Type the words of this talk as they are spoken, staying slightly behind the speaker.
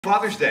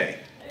Father's Day.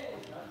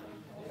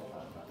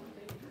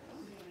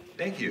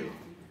 Thank you.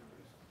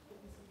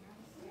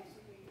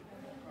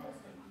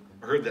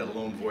 I heard that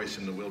lone voice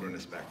in the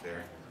wilderness back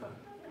there.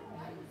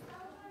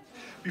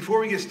 Before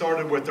we get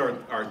started with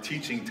our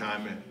teaching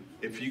time,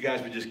 if you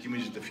guys would just give me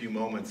just a few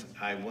moments,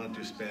 I wanted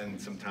to spend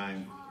some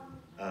time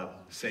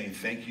saying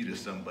thank you to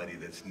somebody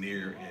that's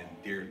near and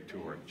dear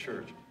to our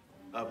church.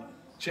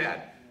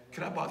 Chad,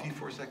 can I bother you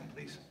for a second,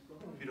 please,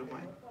 if you don't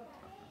mind?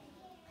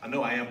 I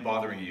know I am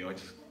bothering you.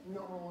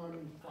 No,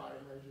 I'm fine.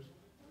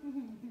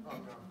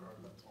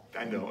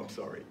 I know, I'm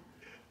sorry.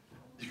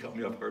 You caught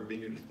me off guard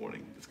being here this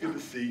morning. It's good to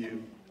see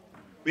you.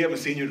 We haven't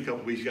seen you in a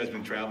couple weeks. You guys have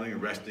been traveling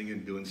and resting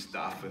and doing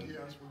stuff. And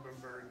yes, we've been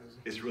very busy.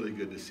 It's really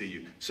good to see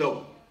you.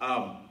 So,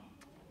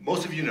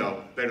 most of you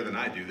know better than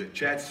I do that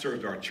Chad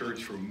served our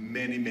church for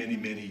many, many,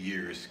 many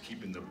years,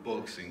 keeping the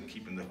books and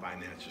keeping the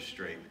finances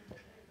straight.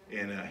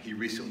 And he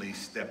recently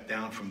stepped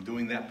down from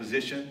doing that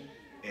position,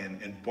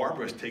 and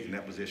Barbara has taken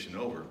that position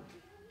over.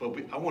 But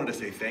I wanted to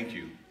say thank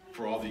you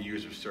for all the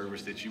years of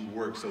service that you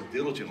worked so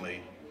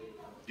diligently.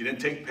 You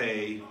didn't take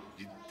pay,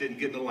 you didn't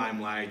get in the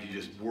limelight, you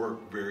just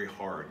worked very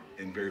hard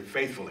and very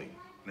faithfully.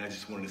 And I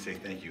just wanted to say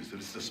thank you. So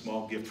this is a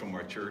small gift from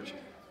our church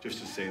just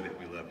to say that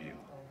we love you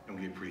and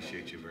we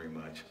appreciate you very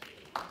much.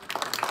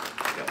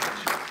 God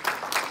bless you.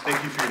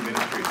 Thank you for your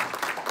ministry.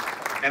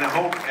 And I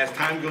hope as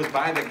time goes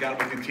by that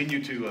God will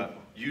continue to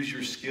use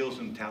your skills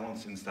and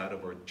talents inside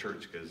of our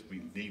church, because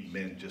we need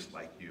men just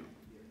like you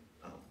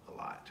a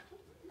lot.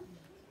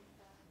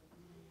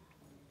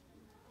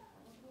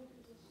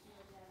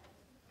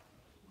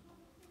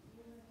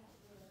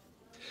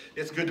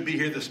 It's good to be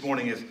here this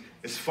morning.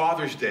 It's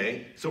Father's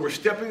Day, so we're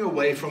stepping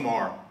away from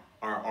our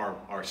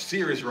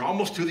series. We're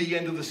almost to the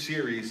end of the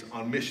series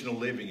on missional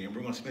living, and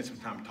we're going to spend some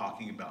time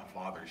talking about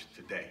fathers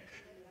today.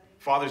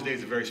 Father's Day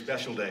is a very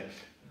special day.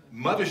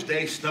 Mother's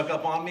Day snuck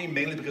up on me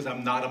mainly because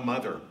I'm not a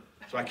mother,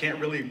 so I can't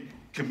really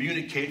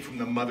communicate from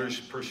the mother's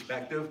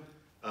perspective.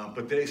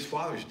 But today's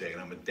Father's Day,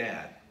 and I'm a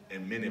dad,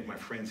 and many of my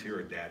friends here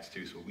are dads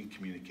too, so we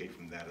communicate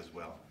from that as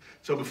well.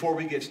 So before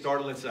we get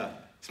started, let's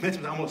spend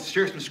some time. I'm going to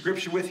share some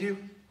scripture with you,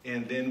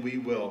 and then we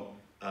will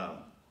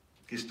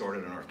get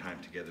started on our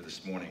time together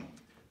this morning.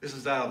 This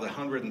is out of the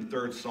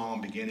 103rd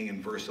Psalm, beginning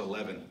in verse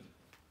 11.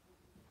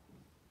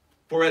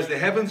 For as the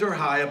heavens are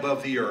high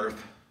above the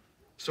earth,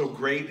 so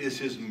great is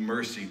his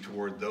mercy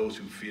toward those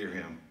who fear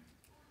him.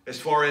 As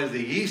far as the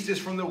east is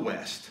from the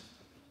west,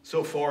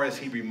 so far as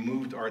he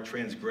removed our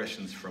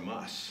transgressions from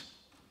us.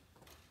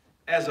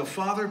 As a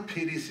father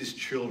pities his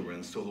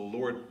children, so the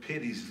Lord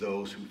pities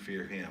those who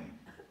fear him.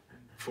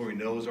 For he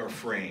knows our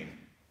frame.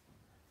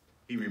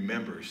 He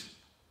remembers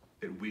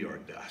that we are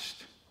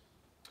dust.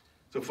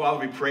 So,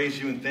 Father, we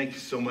praise you and thank you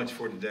so much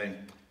for today,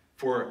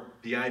 for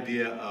the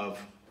idea of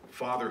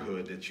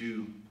fatherhood that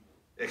you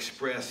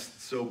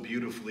expressed so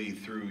beautifully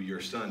through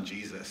your son,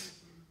 Jesus.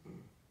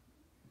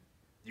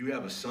 You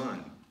have a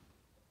son,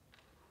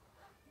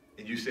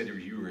 and you said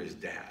you were his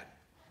dad.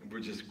 And we're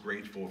just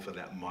grateful for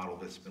that model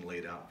that's been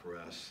laid out for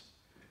us.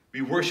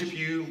 We worship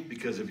you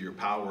because of your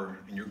power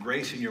and your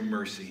grace and your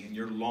mercy and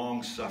your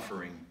long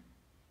suffering.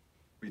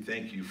 We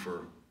thank you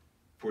for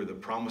the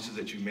promises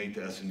that you made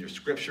to us in your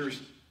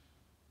scriptures,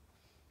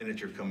 and that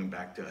you're coming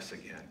back to us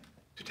again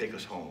to take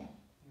us home.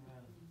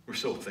 Amen. We're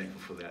so thankful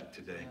for that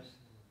today. Yes.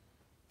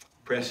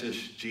 Precious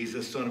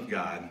Jesus, Son of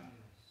God,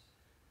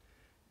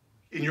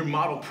 in your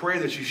model prayer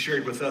that you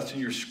shared with us in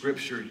your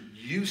scripture,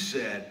 you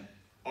said,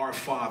 "Our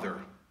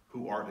Father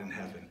who art in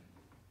heaven."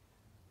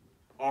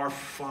 Our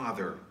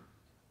Father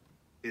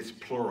is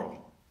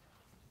plural.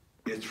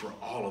 It's for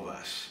all of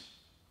us.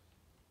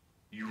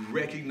 You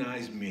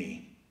recognize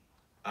me,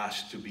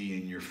 us, to be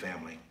in your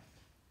family,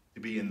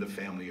 to be in the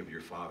family of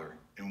your Father.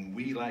 And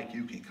we, like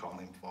you, can call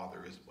him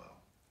Father as well.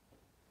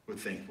 We're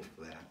thankful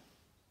for that.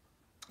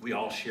 We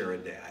all share a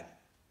dad.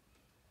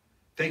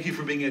 Thank you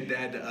for being a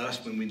dad to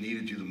us when we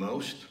needed you the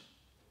most.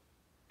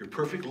 Your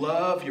perfect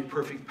love, your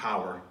perfect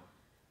power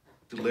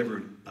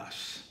delivered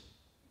us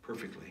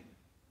perfectly.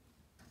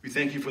 We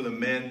thank you for the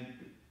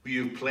men who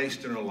you've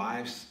placed in our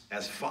lives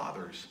as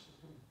fathers,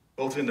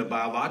 both in the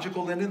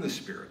biological and in the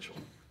spiritual.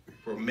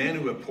 For men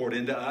who have poured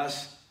into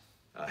us,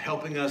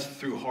 helping us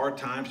through hard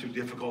times, through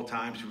difficult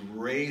times, through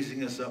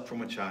raising us up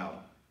from a child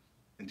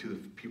into the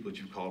people that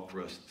you've called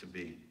for us to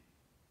be.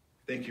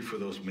 Thank you for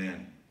those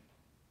men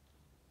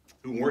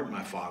who weren't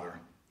my father,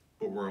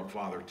 but were a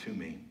father to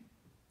me.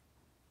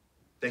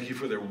 Thank you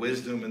for their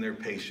wisdom and their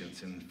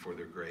patience and for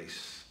their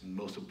grace. And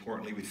most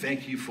importantly, we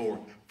thank you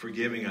for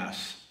forgiving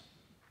us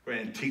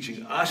and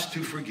teaching us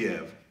to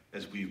forgive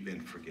as we've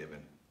been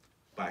forgiven.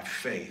 By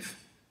faith,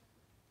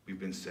 we've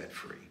been set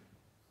free.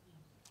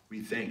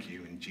 We thank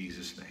you in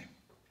Jesus' name.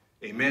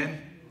 Amen?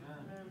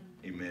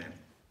 Amen. Amen.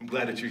 I'm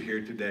glad that you're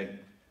here today.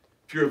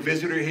 If you're a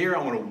visitor here, I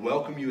want to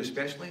welcome you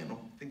especially. I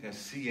don't think I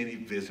see any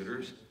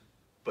visitors,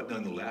 but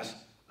nonetheless,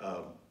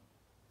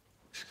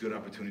 it's a good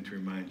opportunity to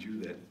remind you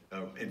that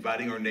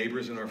inviting our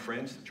neighbors and our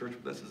friends to church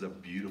with us is a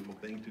beautiful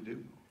thing to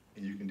do,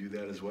 and you can do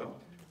that as well.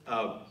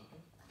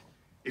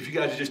 if you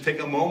guys would just take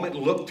a moment,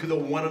 look to the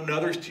one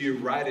another's to your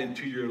right and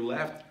to your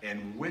left,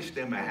 and wish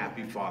them a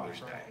happy Father's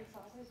Day.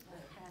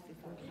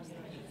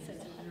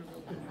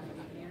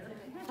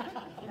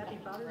 Happy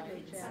Father's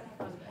Day, Chad.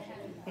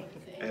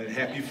 And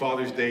happy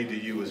Father's Day to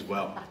you as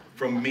well,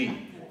 from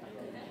me.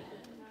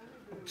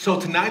 So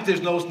tonight,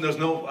 there's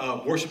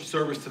no worship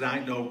service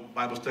tonight, no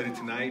Bible study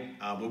tonight.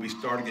 We'll be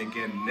starting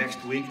again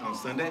next week on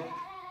Sunday.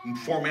 The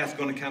format's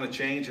going to kind of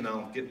change, and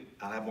I'll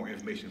have more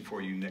information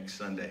for you next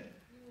Sunday.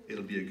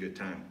 It'll be a good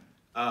time.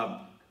 I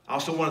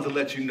also wanted to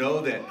let you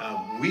know that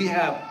we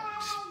have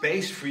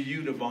space for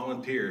you to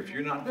volunteer. If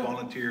you're not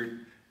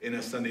volunteered in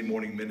a Sunday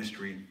morning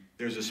ministry,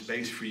 there's a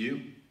space for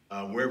you.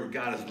 Wherever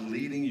God is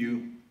leading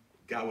you,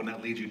 God will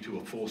not lead you to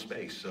a full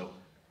space. So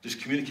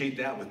just communicate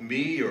that with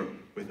me or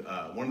with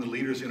one of the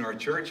leaders in our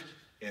church,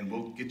 and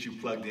we'll get you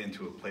plugged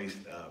into a place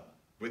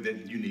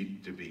that you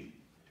need to be.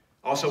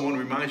 Also, I want to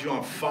remind you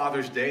on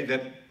Father's Day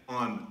that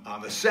on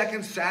the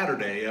second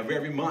Saturday of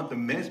every month, the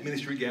men's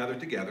ministry gather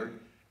together,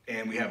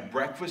 and we have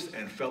breakfast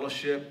and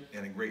fellowship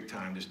and a great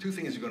time. There's two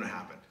things that are going to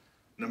happen.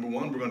 Number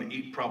one, we're going to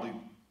eat probably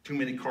too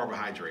many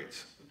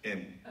carbohydrates,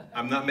 and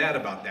I'm not mad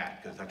about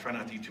that because I try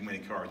not to eat too many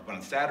carbs. But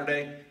on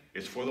Saturday,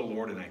 it's for the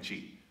Lord, and I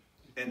cheat.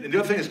 And the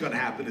other thing that's going to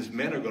happen is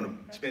men are going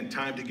to spend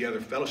time together,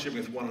 fellowshipping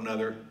with one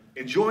another,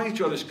 enjoying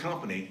each other's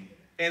company,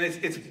 and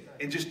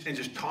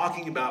just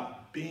talking about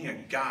being a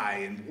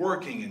guy and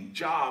working and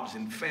jobs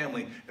and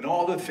family and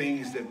all the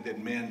things that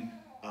men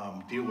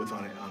deal with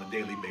on a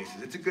daily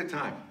basis. It's a good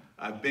time.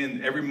 I've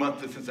been every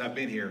month since I've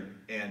been here,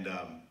 and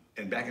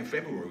back in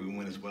February we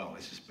went as well.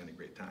 It's just been a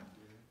great time.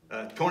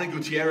 Tony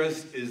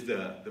Gutierrez is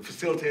the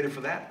facilitator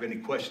for that. If you have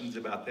any questions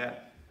about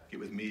that, get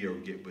with me or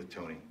get with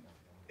Tony,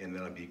 and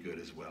that'll be good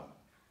as well.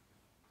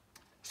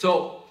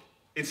 So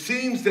it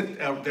seems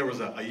that there was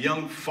a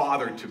young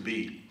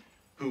father-to-be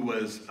who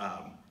was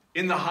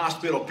in the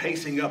hospital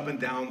pacing up and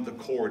down the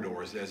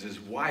corridors as his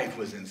wife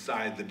was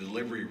inside the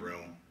delivery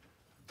room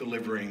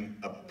delivering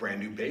a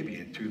brand new baby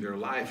into their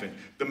life. And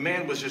the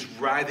man was just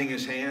writhing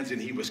his hands, and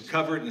he was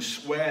covered in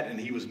sweat, and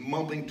he was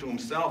mumbling to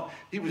himself.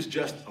 He was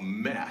just a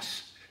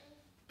mess,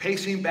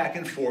 pacing back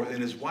and forth,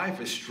 and his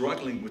wife is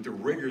struggling with the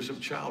rigors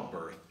of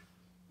childbirth.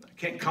 I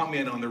can't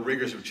comment on the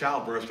rigors of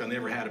childbirth because I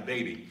never had a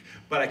baby,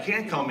 but I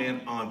can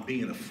comment on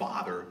being a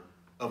father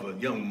of a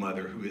young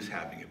mother who is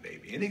having a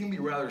baby, and it can be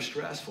rather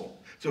stressful.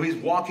 So he's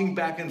walking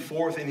back and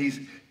forth, and his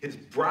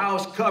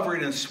brow's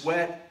covered in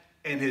sweat,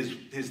 and his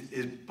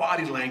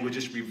body language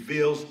just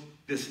reveals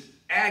this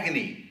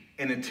agony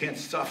and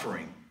intense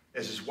suffering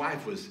as his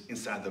wife was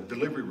inside the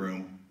delivery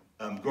room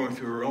going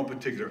through her own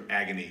particular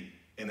agony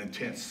and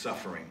intense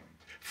suffering.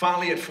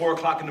 Finally, at 4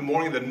 o'clock in the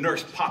morning, the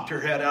nurse popped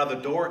her head out of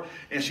the door,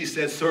 and she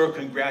said, "Sir,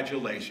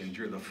 congratulations,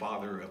 you're the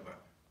father of a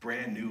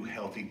brand new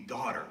healthy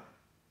daughter."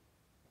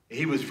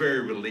 He was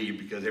very relieved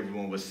because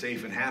everyone was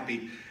safe and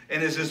happy.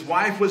 And as his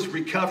wife was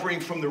recovering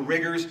from the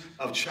rigors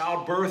of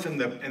childbirth and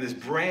his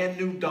brand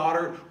new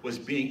daughter was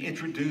being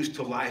introduced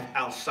to life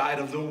outside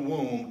of the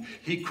womb,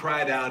 he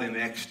cried out in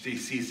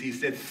ecstasy. He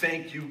said,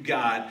 "Thank you,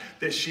 God,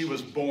 that she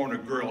was born a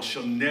girl.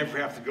 She'll never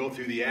have to go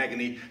through the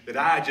agony that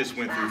I just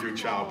went through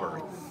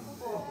childbirth."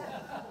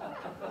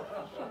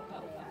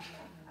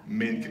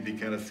 Men can be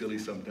kind of silly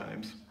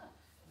sometimes.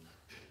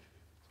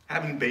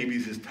 Having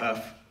babies is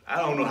tough. I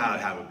don't know how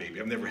to have a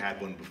baby. I've never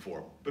had one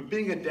before. But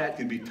being a dad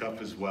can be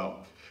tough as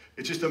well.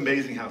 It's just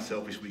amazing how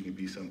selfish we can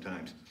be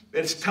sometimes.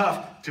 It's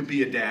tough to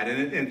be a dad.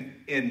 And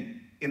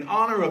in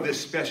honor of this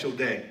special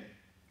day,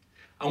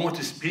 I want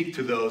to speak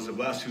to those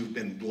of us who've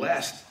been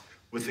blessed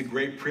with the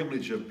great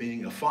privilege of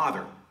being a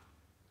father.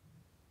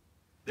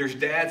 There's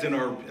dads in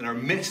our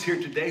midst here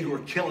today who are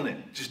killing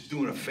it, just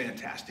doing a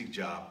fantastic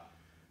job.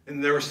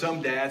 And there are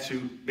some dads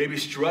who may be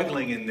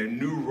struggling in their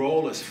new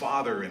role as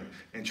father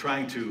and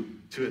trying to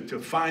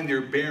find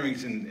their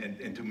bearings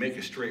and to make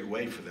a straight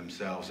way for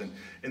themselves.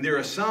 And there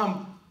are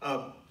some,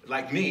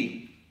 like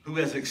me, who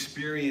has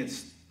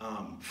experienced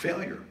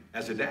failure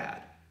as a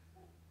dad.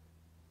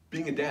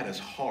 Being a dad is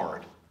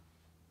hard.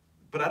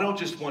 But I don't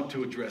just want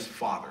to address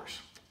fathers,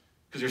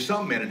 because there's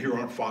some men in here who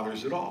aren't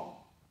fathers at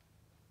all.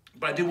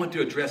 But I do want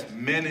to address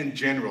men in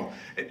general.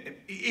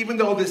 Even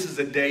though this is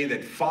a day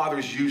that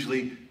fathers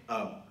usually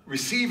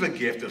receive a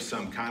gift of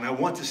some kind, I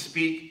want to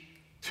speak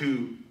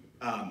to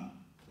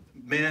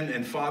men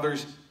and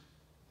fathers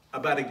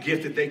about a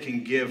gift that they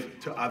can give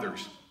to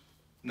others.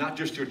 Not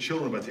just their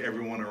children, but to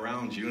everyone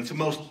around you. And it's the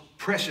most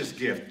precious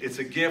gift. It's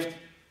a gift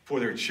for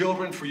their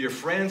children, for your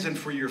friends, and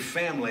for your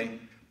family.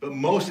 But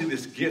mostly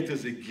this gift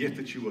is a gift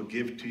that you will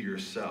give to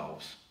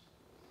yourselves.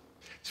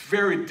 It's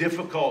very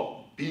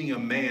difficult being a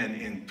man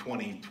in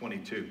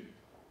 2022.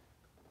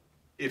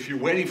 If you're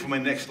waiting for my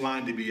next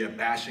line to be a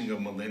bashing of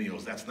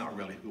millennials, that's not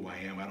really who I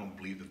am. I don't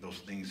believe that those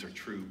things are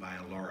true by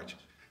and large.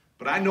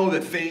 But I know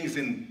that things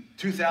in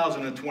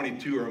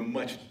 2022 are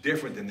much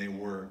different than they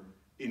were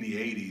in the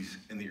 80s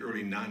and the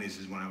early 90s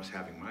is when I was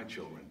having my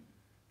children.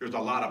 There's a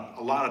lot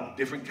of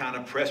different kind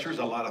of pressures,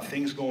 a lot of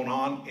things going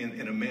on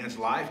in a man's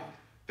life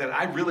that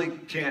I really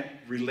can't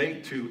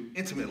relate to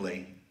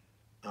intimately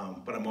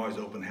but I'm always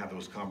open to have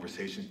those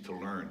conversations to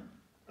learn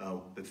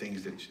the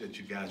things that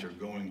you guys are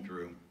going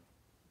through.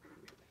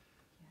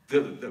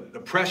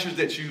 The pressures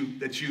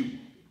that you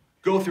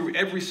go through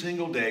every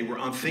single day were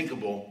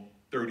unthinkable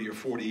 30 or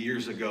 40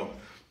 years ago.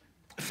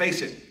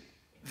 Face it,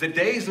 the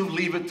days of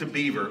Leave It to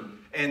Beaver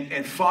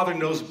and Father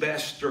Knows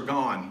Best are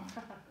gone.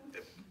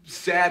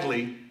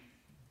 Sadly,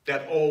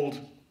 that old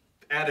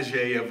adage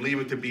of Leave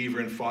It to Beaver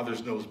and Father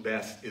Knows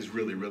Best is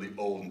really, really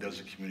old and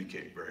doesn't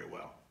communicate very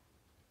well.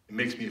 It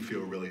makes me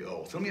feel really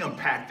old. So let me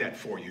unpack that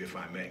for you, if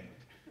I may.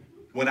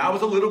 When I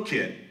was a little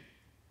kid,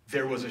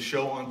 there was a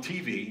show on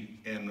TV,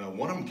 and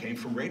one of them came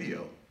from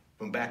radio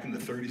from back in the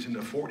 30s and the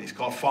 40s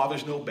called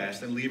Fathers Know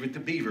Best and Leave It to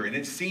Beaver. And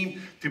it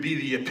seemed to be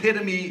the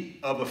epitome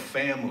of a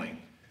family.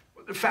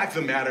 The fact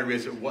of the matter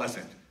is it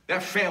wasn't.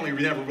 That family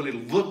never really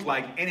looked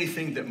like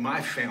anything that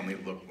my family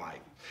looked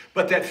like.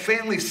 But that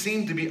family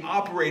seemed to be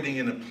operating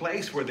in a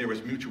place where there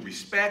was mutual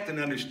respect and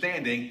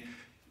understanding,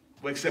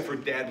 well, except for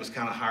Dad was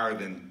kind of higher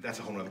than, that's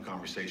a whole other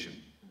conversation.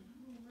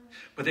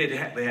 But they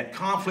had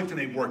conflict and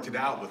they worked it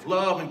out with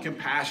love and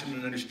compassion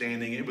and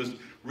understanding. It was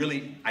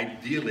really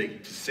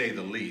idyllic, to say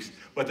the least.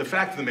 But the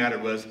fact of the matter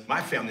was,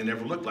 my family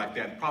never looked like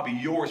that, and probably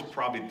yours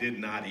probably did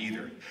not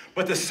either.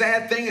 But the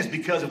sad thing is,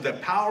 because of the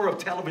power of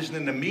television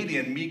and the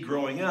media and me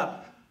growing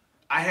up,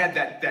 I had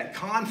that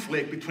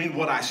conflict between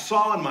what I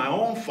saw in my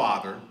own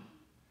father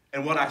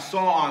and what I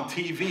saw on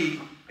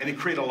TV, and it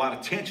created a lot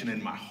of tension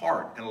in my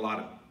heart and a lot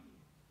of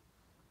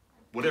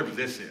whatever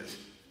this is.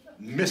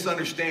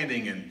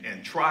 Misunderstanding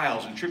and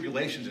trials and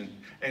tribulations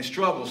and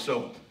struggles.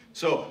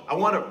 So I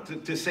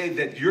want to say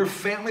that your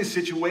family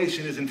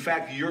situation is in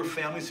fact your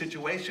family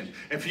situation.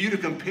 And for you to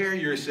compare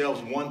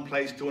yourselves one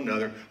place to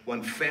another,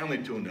 one family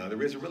to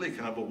another, is really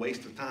kind of a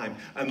waste of time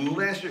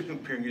unless you're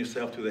comparing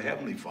yourself to the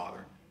Heavenly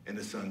Father and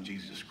the Son,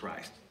 Jesus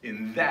Christ.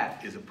 And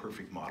that is a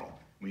perfect model.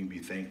 We can be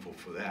thankful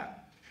for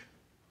that.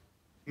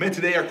 Men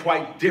today are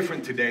quite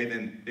different today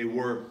than they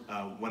were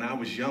when I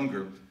was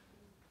younger.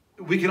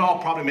 We can all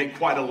probably make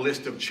quite a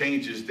list of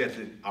changes that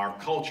our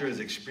culture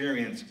has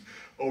experienced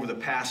over the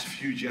past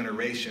few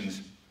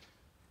generations.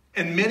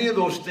 And many of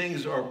those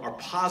things are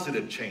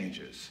positive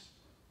changes.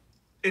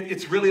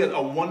 It's really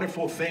a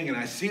wonderful thing, and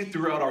I see it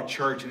throughout our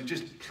church, and it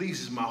just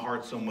pleases my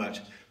heart so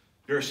much.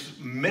 There's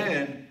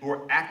men who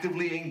are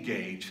actively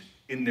engaged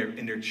in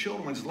their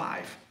children's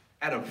life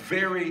at a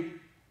very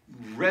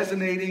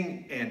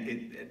resonating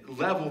and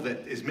level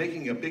that is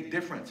making a big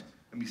difference.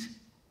 I mean,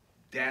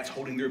 dads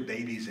holding their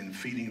babies and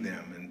feeding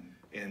them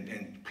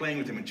and playing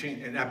with them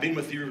and I've been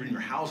with you in your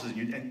houses,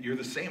 and you're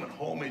the same at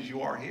home as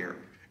you are here,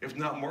 if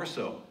not more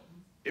so.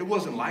 It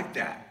wasn't like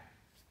that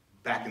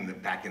back in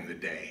the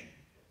day.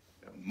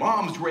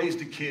 Moms raised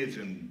the kids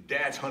and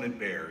dads hunted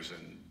bears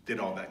and did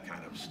all that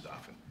kind of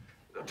stuff.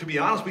 And to be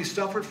honest, we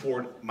suffered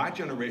for it. My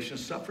generation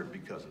suffered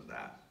because of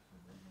that.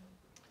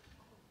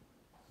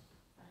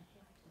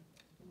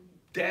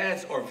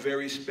 Dads are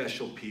very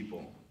special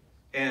people,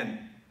 and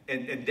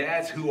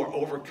dads who are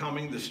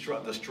overcoming the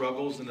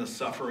struggles and the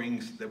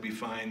sufferings that we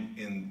find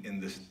in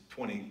this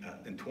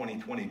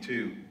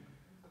 2022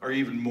 are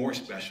even more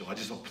special. I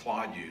just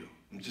applaud you.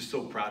 I'm just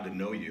so proud to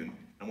know you, and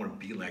I want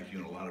to be like you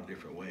in a lot of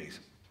different ways.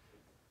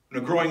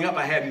 Growing up,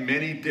 I had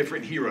many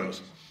different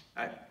heroes.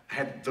 I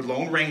had the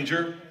Lone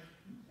Ranger.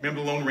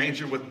 Remember the Lone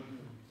Ranger with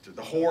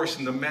the horse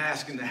and the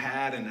mask and the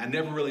hat, and I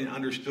never really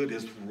understood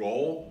his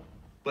role,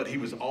 but he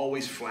was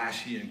always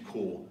flashy and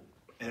cool.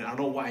 And I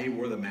don't know why he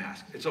wore the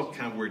mask. It's all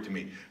kind of weird to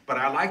me. But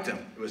I liked him.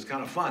 It was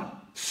kind of fun.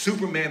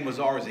 Superman was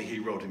always a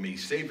hero to me,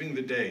 saving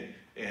the day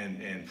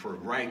and for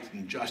right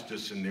and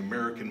justice and the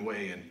American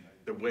way and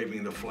the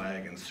waving the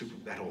flag and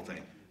that whole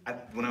thing.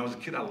 When I was a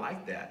kid, I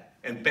liked that.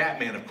 And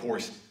Batman, of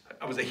course,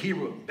 I was a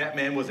hero.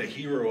 Batman was a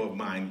hero of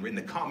mine in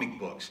the comic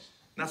books.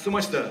 Not so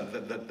much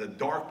the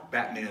dark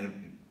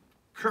Batman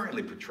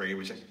currently portrayed,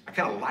 which I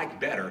kind of like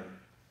better.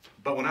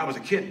 But when I was a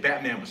kid,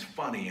 Batman was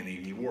funny, and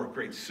he wore a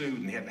great suit,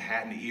 and he had the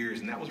hat and the ears,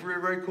 and that was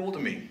very, very cool to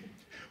me.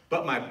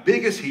 But my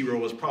biggest hero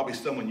was probably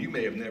someone you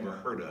may have never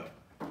heard of.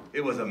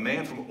 It was a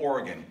man from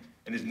Oregon,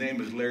 and his name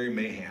was Larry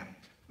Mahan.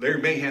 Larry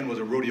Mahan was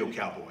a rodeo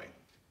cowboy.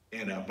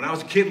 And when I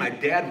was a kid, my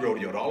dad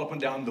rodeoed all up and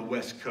down the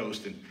West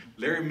Coast, and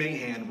Larry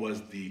Mahan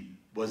was the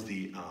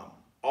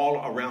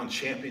all-around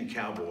champion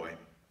cowboy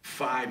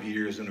 5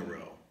 years in a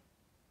row.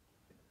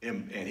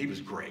 And he was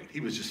great.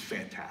 He was just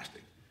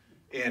fantastic.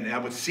 And I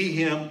would see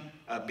him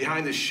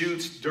behind the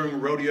chutes during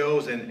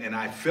rodeos, and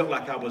I felt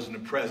like I was in the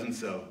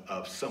presence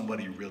of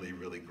somebody really,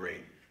 really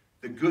great.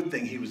 The good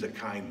thing, he was a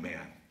kind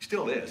man. He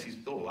still is. He's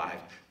still alive.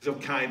 He's a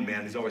kind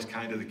man. He's always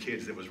kind to the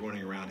kids that was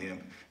running around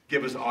him.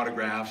 Give us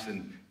autographs,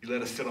 and he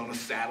let us sit on a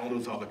saddle. It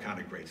was all the kind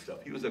of great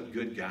stuff. He was a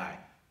good guy.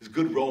 He was a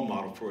good role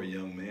model for a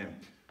young man.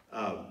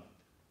 And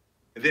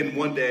then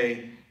one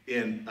day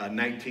in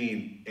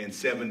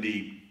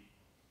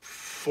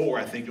 1974,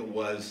 I think it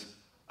was,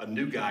 a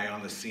new guy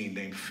on the scene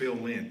named Phil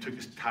Lynn took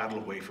his title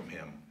away from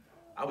him.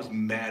 I was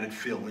mad at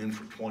Phil Lynn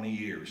for 20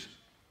 years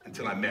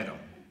until I met him.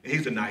 And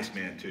he's a nice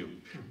man too.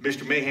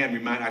 Mr.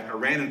 Mahan I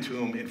ran into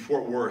him in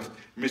Fort Worth.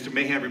 Mr.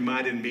 Mahan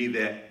reminded me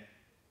that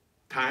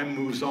time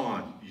moves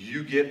on.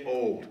 You get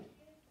old.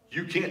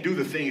 You can't do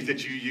the things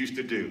that you used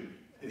to do.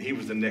 And he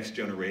was the next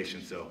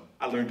generation, so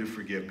I learned to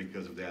forgive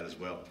because of that as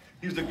well.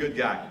 He was a good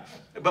guy.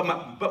 But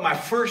my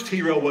first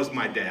hero was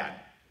my dad.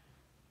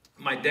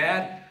 My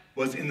dad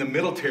was in the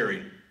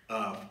military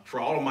for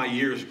all of my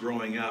years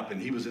growing up,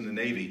 and he was in the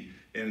Navy.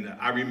 And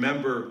I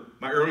remember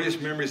my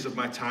earliest memories of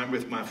my time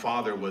with my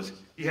father was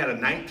he had a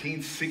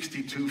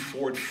 1962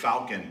 Ford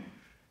Falcon,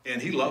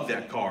 and he loved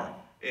that car.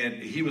 And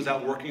he was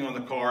out working on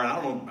the car, and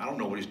I don't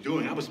know what he's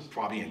doing. I was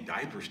probably in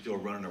diapers still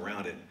running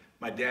around it.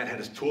 My dad had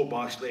his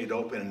toolbox laid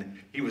open, and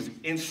he was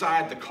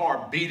inside the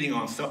car beating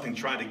on something,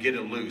 trying to get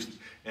it loose.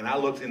 And I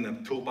looked in the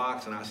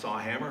toolbox, and I saw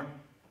a hammer,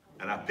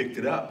 and I picked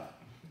it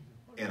up,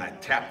 and I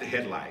tapped the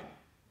headlight.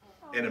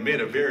 And it made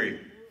a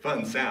very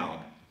fun sound.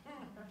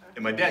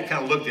 And my dad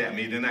kind of looked at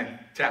me, then I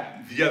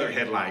tapped the other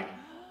headlight,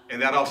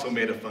 and that also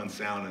made a fun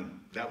sound, and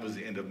that was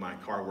the end of my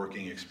car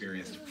working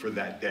experience for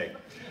that day.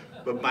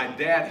 But my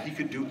dad, he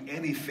could do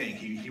anything.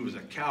 He was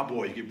a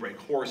cowboy. He could break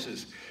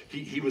horses.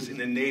 He was in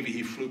the Navy.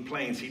 He flew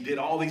planes. He did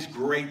all these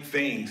great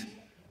things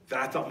that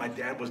I thought my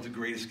dad was the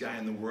greatest guy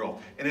in the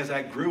world. And as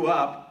I grew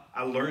up,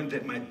 I learned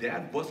that my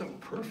dad wasn't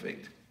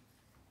perfect.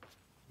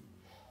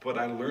 But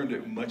I learned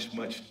it much,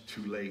 much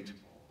too late.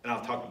 And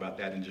I'll talk about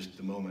that in just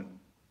a moment.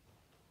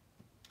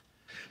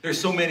 There's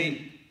so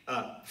many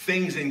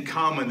things in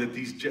common that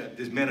this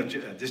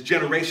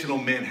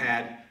generational men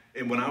had,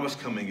 and when I was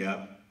coming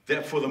up,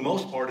 that for the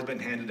most part has been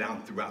handed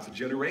down throughout the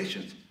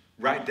generations,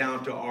 right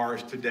down to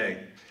ours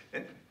today.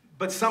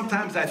 But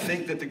sometimes I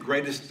think that the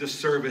greatest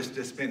disservice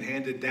that's been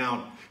handed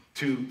down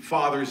to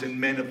fathers and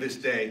men of this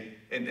day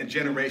and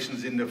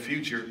generations in the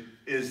future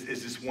is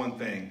this one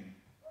thing: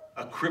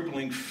 a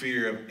crippling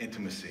fear of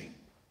intimacy.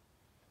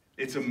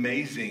 It's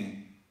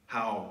amazing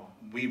how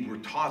we were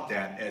taught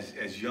that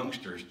as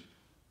youngsters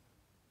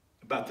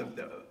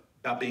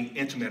about being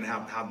intimate and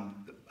how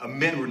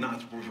men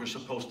were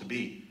supposed to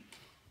be.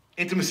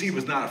 Intimacy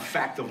was not a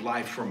fact of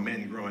life for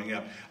men growing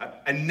up.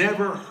 I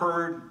never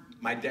heard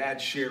my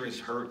dad share his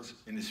hurts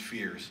and his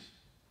fears.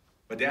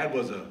 My dad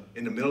was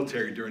in the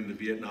military during the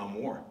Vietnam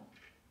War.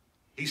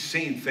 He's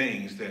seen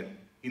things that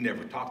he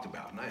never talked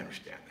about, and I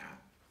understand that.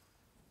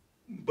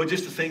 But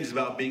just the things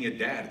about being a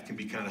dad can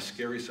be kind of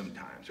scary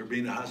sometimes, or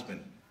being a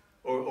husband,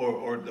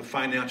 or the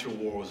financial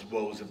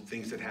woes of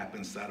things that happen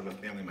inside of a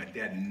family. My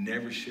dad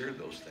never shared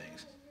those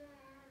things.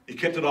 He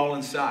kept it all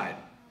inside.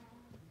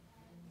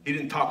 He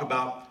didn't talk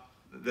about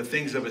the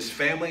things of his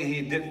family, and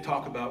he didn't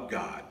talk about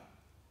God.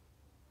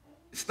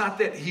 It's not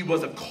that he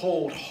was a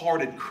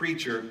cold-hearted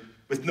creature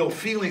with no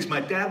feelings.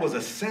 My dad was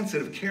a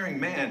sensitive, caring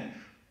man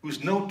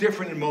who's no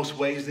different in most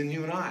ways than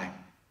you and I.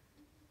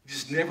 He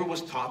just never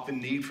was taught the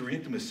need for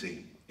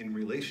intimacy in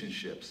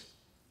relationships.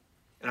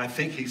 And I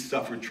think he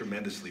suffered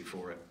tremendously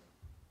for it.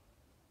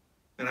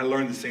 And I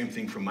learned the same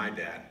thing from my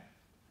dad.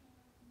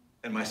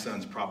 And my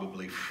sons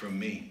probably from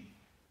me.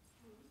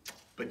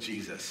 But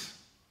Jesus,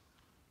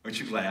 aren't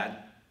you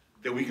glad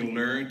that we can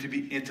learn to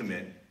be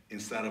intimate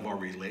inside of our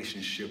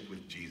relationship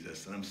with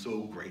Jesus? And I'm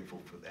so grateful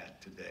for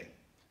that today.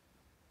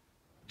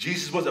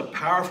 Jesus was a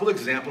powerful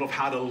example of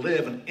how to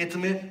live an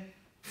intimate,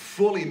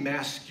 fully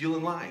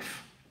masculine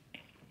life.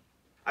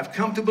 I've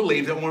come to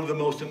believe that one of the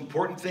most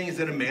important things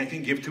that a man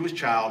can give to his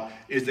child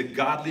is the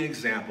godly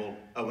example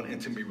of an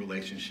intimate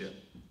relationship.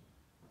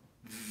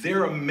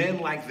 There are men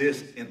like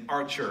this in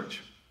our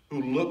church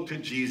who look to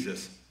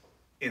Jesus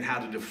in how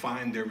to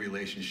define their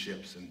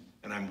relationships.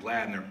 And I'm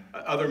glad. And there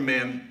are other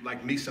men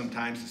like me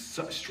sometimes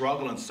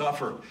struggle and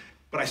suffer,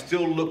 but I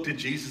still look to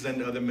Jesus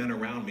and other men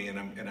around me, and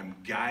I'm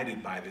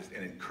guided by this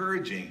and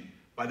encouraging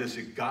by this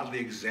godly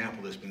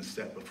example that's been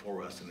set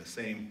before us. And the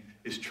same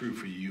is true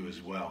for you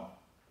as well.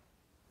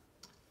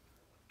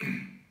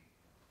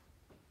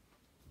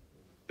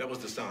 That was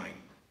the sign.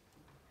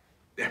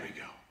 There we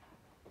go.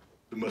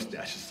 The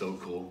mustache is so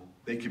cool.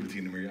 Thank you,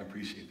 Bettina Marie. I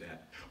appreciate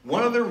that.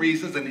 One of the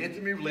reasons an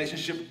intimate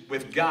relationship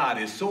with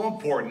God is so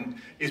important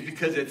is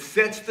because it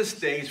sets the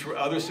stage for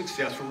other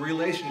successful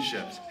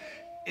relationships.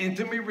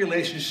 Intimate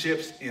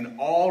relationships in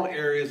all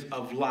areas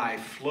of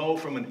life flow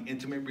from an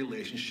intimate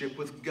relationship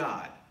with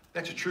God.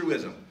 That's a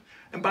truism.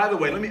 And by the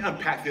way, let me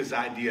unpack this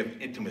idea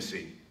of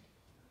intimacy.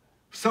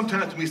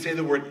 Sometimes when we say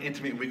the word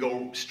intimate, we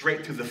go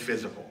straight to the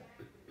physical.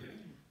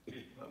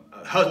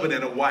 A husband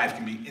and a wife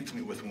can be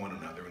intimate with one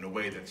another in a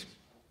way that's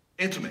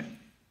intimate.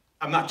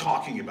 I'm not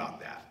talking about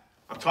that.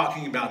 I'm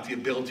talking about the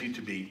ability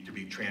to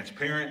be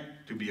transparent,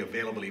 to be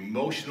available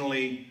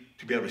emotionally,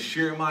 to be able to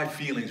share my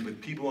feelings with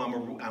people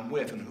I'm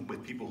with and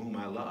with people whom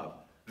I love.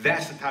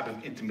 That's the type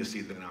of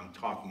intimacy that I'm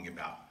talking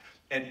about.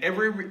 And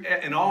every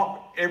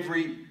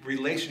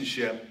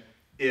relationship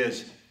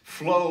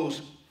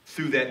flows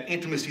through that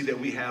intimacy that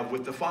we have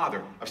with the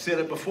Father. I've said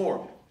it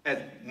before.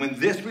 When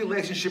this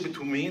relationship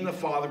between me and the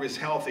Father is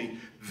healthy,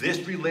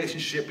 this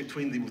relationship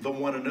between the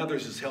one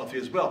another's is healthy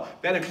as well.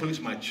 That includes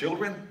my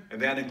children,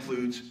 and that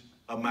includes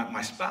of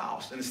my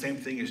spouse. And the same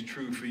thing is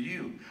true for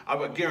you. I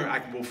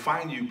will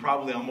find you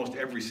probably almost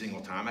every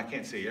single time. I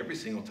can't say every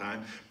single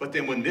time. But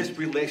then when this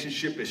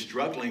relationship is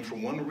struggling for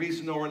one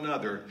reason or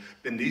another,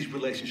 then these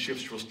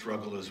relationships will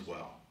struggle as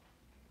well.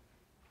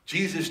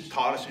 Jesus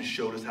taught us and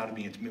showed us how to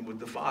be intimate with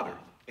the Father.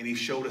 And he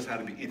showed us how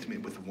to be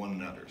intimate with one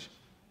another.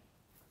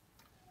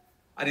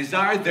 I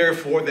desire,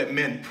 therefore, that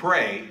men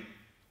pray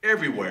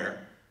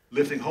everywhere,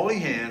 lifting holy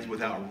hands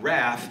without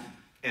wrath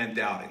and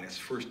doubting. That's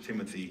 1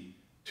 Timothy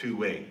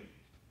 2:8.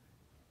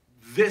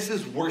 This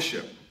is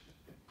worship.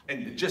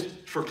 And just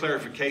for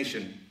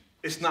clarification,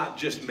 it's not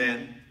just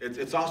men,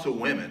 it's also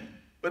women.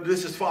 But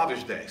this is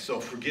Father's Day, so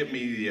forgive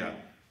me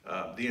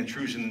the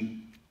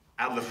intrusion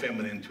out of the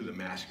feminine to the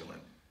masculine.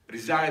 I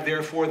desire,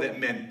 therefore, that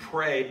men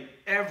pray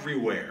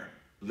everywhere,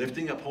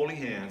 lifting up holy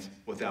hands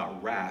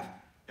without wrath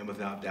and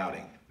without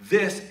doubting.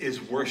 This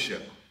is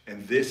worship,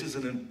 and this is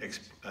an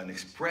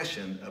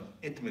expression of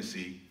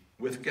intimacy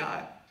with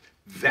God.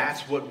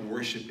 That's what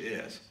worship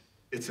is.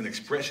 It's an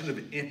expression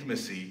of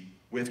intimacy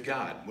with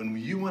God. When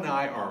you and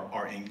I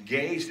are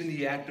engaged in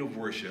the act of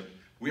worship,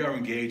 we are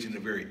engaged in a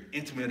very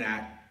intimate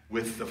act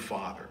with the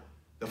Father.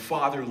 The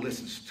Father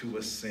listens to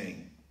us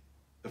sing.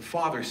 The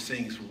Father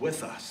sings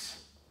with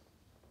us.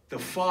 The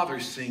Father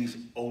sings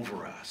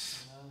over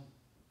us.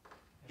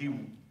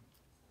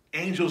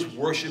 Angels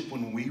worship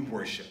when we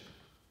worship.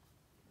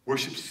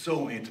 Worship's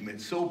so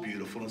intimate, so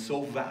beautiful, and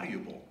so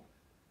valuable.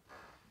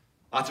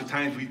 Lots of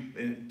times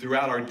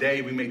throughout our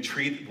day, we may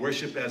treat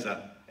worship as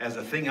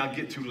a thing I'll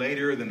get to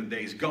later, then the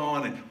day's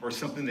gone, or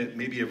something that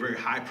may be a very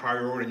high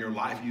priority in your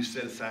life, and you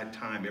set aside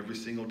time every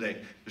single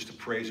day just to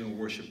praise and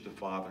worship the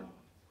Father.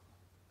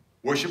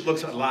 Worship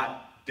looks a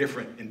lot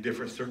different in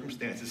different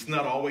circumstances. It's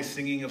not always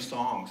singing of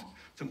songs.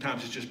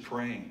 Sometimes it's just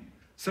praying.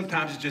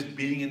 Sometimes it's just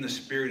being in the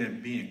Spirit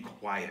and being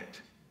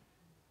quiet.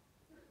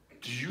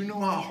 Do you know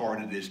how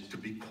hard it is to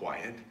be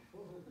quiet?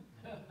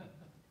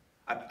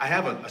 I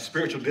have a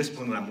spiritual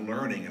discipline that I'm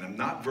learning, and I'm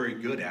not very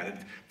good at it.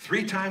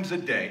 3 times a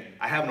day,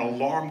 I have an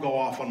alarm go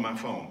off on my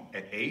phone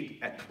at 8,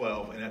 at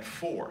 12, and at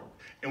 4.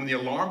 And when the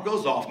alarm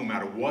goes off, no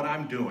matter what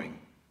I'm doing,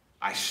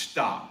 I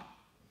stop,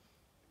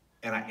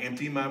 and I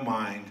empty my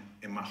mind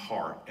and my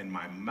heart and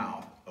my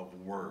mouth of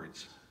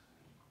words.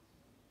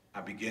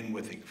 I begin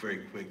with a very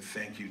quick,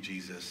 thank you,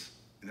 Jesus,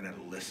 and then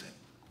I listen.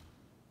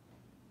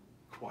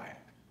 Quiet.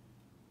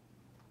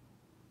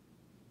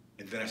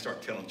 And then I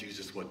start telling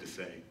Jesus what to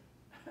say.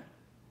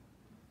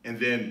 And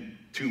then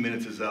 2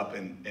 minutes is up,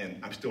 and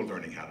I'm still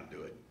learning how to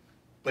do it.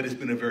 But it's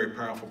been a very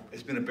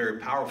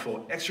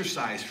powerful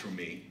exercise for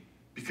me,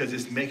 because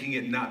it's making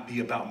it not be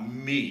about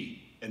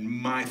me and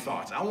my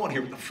thoughts. I want to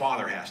hear what the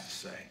Father has to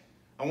say.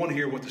 I want to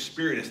hear what the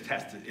Spirit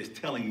is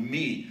telling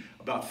me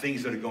about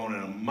things that are going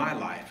on in my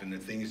life and the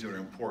things that are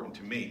important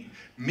to me.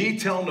 Me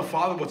telling the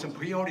Father what's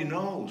important, he already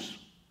knows.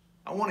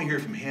 I want to hear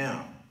from him.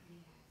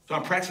 So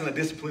I'm practicing the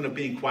discipline of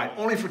being quiet,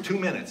 only for 2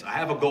 minutes. I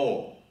have a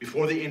goal.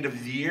 Before the end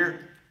of the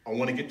year, I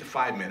want to get to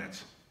 5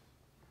 minutes.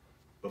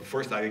 But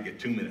first I got to get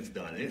 2 minutes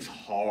done. And it's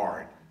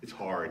hard. It's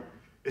hard.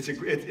 It's a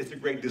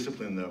great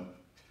discipline, though.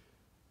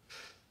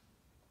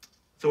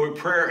 So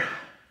prayer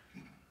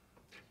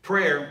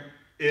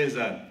is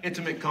an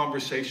intimate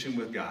conversation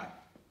with God.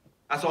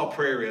 That's all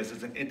prayer is.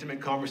 It's an intimate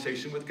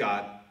conversation with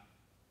God,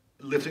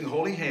 lifting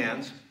holy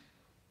hands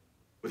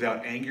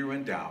without anger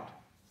and doubt,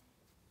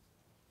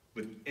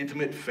 with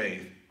intimate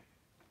faith.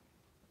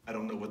 I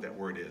don't know what that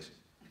word is.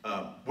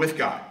 With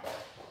God.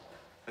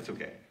 That's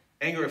okay.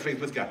 Anger and faith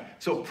with God.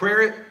 So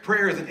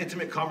prayer is an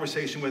intimate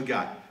conversation with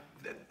God.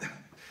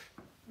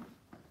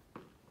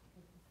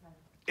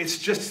 It's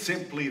just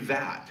simply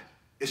that.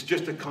 It's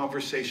just a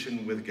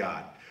conversation with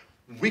God.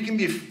 We can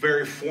be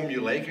very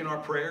formulaic in our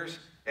prayers,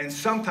 and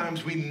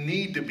sometimes we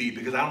need to be,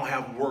 because I don't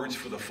have words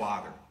for the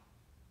Father.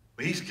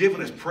 But he's given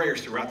us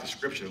prayers throughout the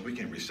Scripture that we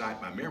can recite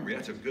by memory.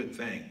 That's a good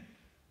thing.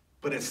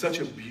 But it's such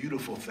a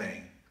beautiful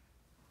thing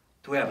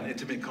to have an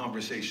intimate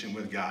conversation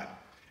with God.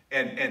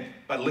 And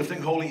by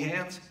lifting holy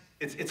hands,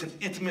 it's an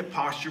intimate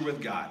posture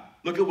with God.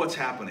 Look at what's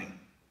happening.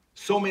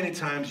 So many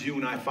times you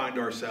and I find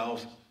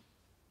ourselves,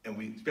 and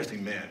we, especially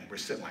men, we're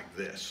sitting like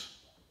this.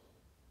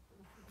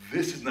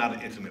 This is not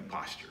an intimate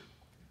posture.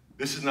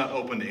 This is not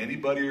open to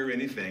anybody or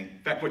anything. In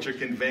fact, what you're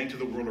conveying to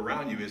the world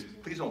around you is,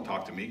 please don't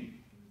talk to me.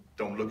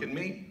 Don't look at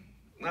me.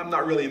 I'm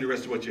not really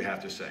interested in what you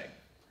have to say.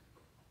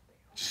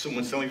 Some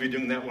of you are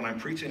doing that when I'm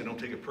preaching, I don't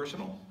take it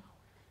personal.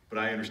 But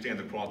I understand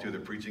the quality of the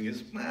preaching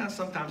is,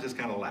 sometimes it's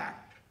kind of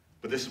lack.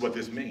 But this is what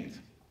this means.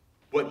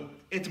 What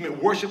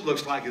intimate worship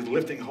looks like is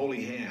lifting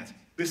holy hands.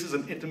 This is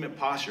an intimate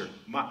posture.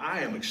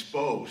 I am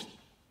exposed.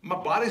 My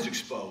body's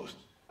exposed.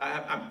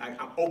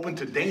 I'm open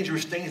to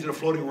dangerous things that are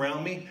floating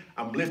around me.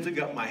 I'm lifting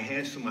up my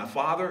hands to my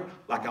Father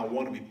like I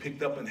want to be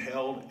picked up and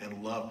held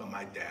and loved by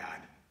my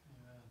dad.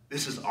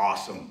 This is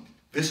awesome.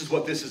 This is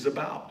what this is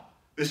about.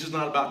 This is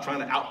not about trying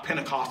to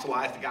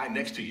out-Pentecostalize the guy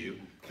next to you.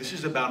 This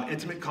is about an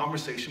intimate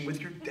conversation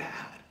with your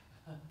dad.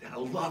 Dad, I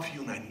love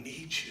you and I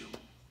need you.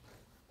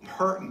 I'm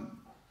hurting.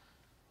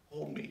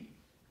 Hold me.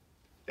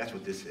 That's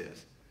what this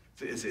is.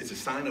 It's a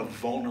sign of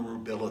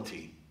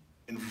vulnerability.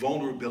 And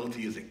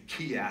vulnerability is a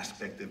key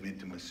aspect of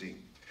intimacy.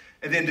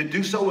 And then to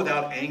do so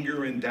without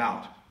anger and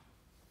doubt.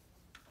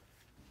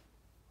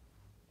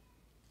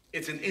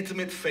 It's an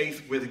intimate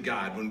faith with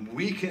God when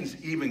we can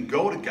even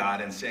go to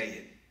God and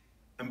say,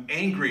 I'm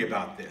angry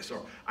about this,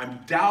 or I'm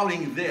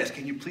doubting this.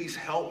 Can you please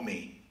help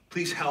me?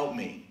 Please help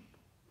me.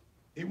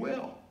 He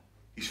will.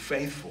 He's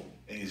faithful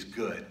and he's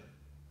good.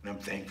 And I'm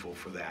thankful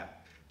for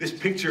that. This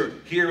picture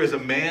here is a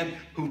man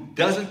who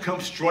doesn't come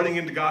strutting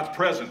into God's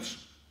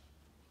presence.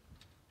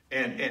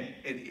 And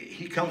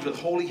he comes with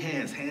holy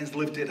hands, hands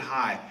lifted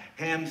high,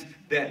 hands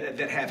that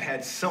have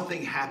had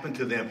something happen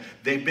to them.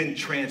 They've been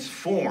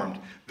transformed.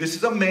 This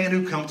is a man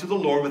who comes to the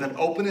Lord with an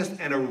openness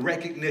and a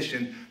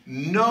recognition,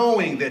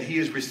 knowing that he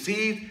is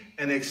received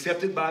and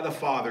accepted by the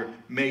Father,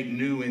 made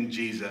new in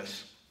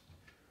Jesus.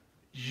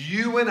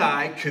 You and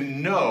I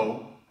can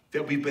know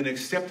that we've been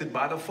accepted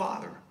by the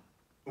Father.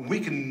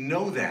 We can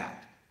know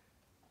that.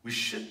 We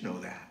should know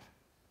that.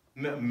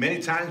 Many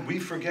times we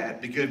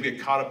forget because we get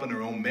caught up in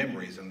our own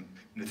memories and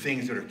the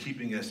things that are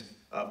keeping us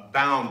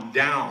bound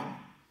down.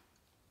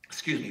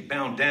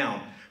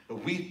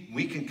 But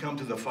we can come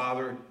to the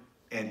Father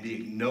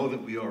and know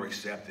that we are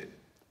accepted.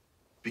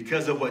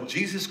 Because of what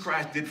Jesus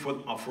Christ did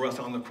for us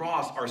on the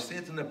cross, our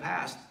sins in the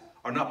past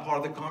are not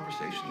part of the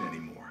conversation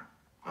anymore.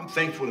 I'm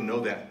thankful to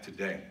know that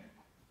today.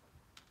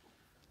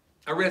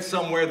 I read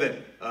somewhere that,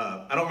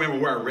 I don't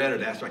remember where I read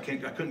it at, so I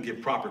couldn't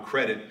give proper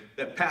credit,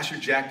 that Pastor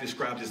Jack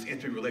describes this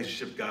intimate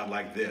relationship with God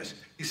like this.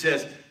 He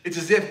says, it's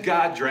as if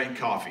God drank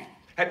coffee.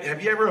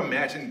 Have you ever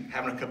imagined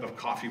having a cup of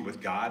coffee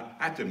with God?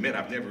 I have to admit,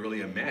 I've never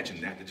really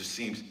imagined that.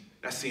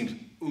 That seems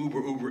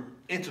uber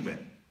intimate.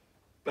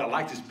 But I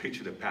like this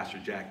picture that Pastor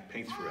Jack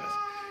paints for us.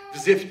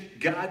 It's as if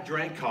God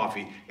drank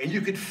coffee and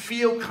you could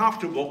feel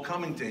comfortable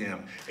coming to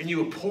him. And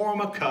you would pour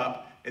him a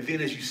cup, and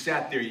then as you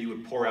sat there, you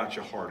would pour out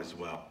your heart as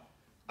well.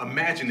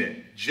 Imagine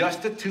it,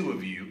 just the two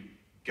of you,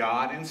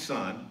 God and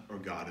son, or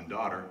God and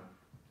daughter,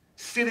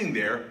 sitting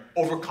there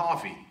over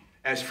coffee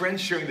as friends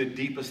sharing the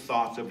deepest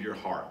thoughts of your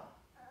heart.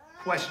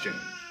 Question,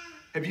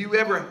 have you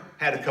ever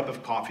had a cup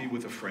of coffee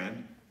with a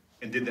friend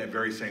and did that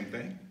very same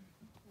thing?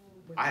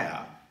 I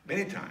have,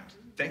 many times.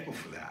 Thankful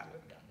for that.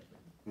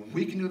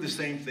 We can do the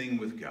same thing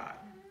with God.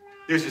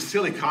 There's a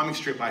silly comic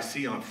strip I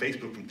see on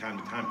Facebook from time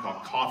to time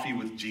called Coffee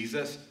with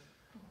Jesus.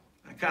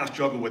 I kind of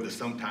struggle with it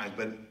sometimes,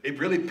 but it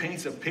really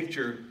paints a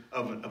picture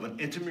of an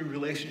intimate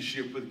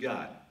relationship with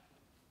God.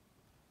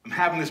 I'm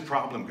having this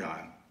problem,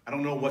 God. I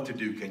don't know what to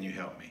do. Can you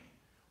help me?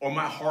 Or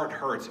my heart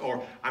hurts,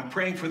 or I'm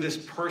praying for this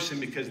person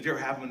because they're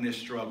having this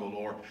struggle,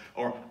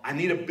 or I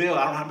need a bill.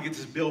 I don't know how to get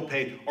this bill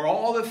paid, or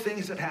all the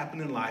things that happen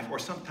in life, or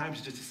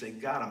sometimes just to say,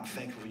 God, I'm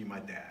thankful for you, my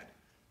dad.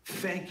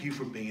 Thank you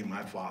for being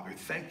my father.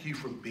 Thank you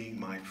for being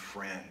my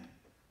friend.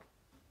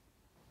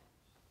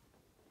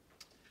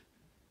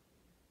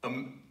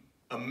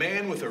 A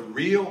man with a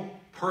real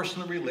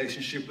personal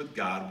relationship with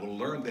God will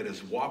learn that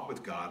his walk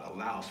with God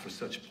allows for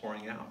such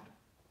pouring out.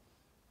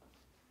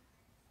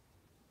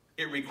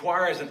 It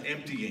requires an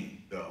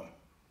emptying, though.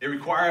 It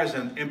requires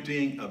an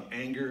emptying of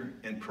anger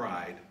and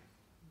pride,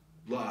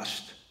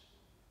 lust,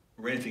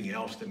 or anything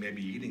else that may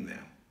be eating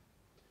them.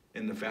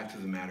 And the fact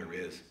of the matter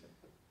is,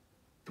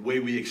 the way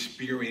we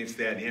experience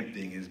that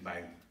emptying is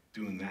by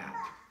doing that.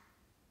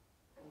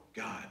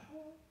 God,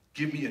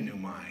 give me a new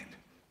mind.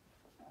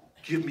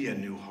 Give me a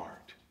new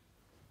heart.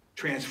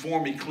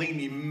 Transform me, clean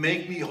me,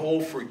 make me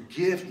whole,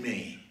 forgive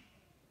me.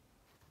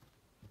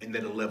 And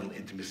then a level of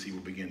intimacy will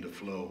begin to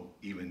flow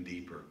even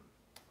deeper.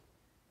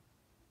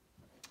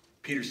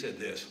 Peter said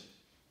this,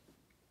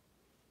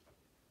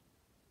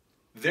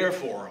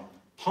 therefore,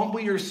 humble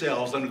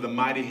yourselves under the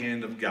mighty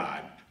hand of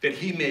God, that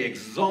he may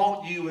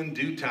exalt you in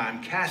due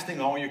time,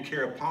 casting all your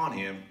care upon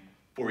him,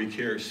 for he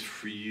cares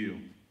for you.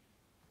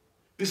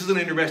 This is an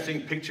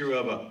interesting picture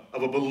of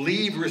a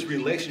believer's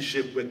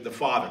relationship with the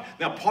Father.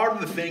 Now, part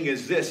of the thing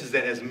is this, is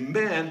that as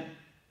men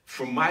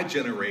from my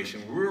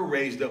generation, we were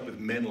raised up with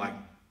men like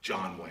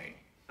John Wayne.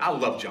 I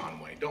love John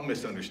Wayne, don't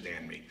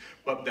misunderstand me.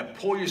 But that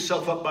pull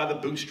yourself up by the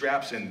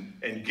bootstraps and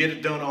get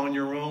it done on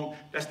your own,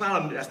 that's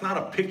not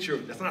a picture,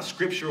 that's not a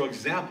scriptural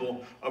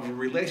example of a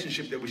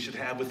relationship that we should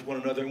have with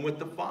one another and with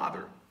the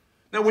Father.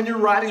 Now, when you're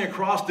riding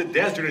across the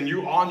desert and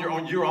you're on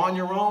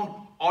your own,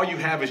 all you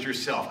have is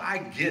yourself. I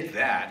get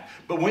that.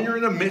 But when you're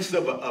in the midst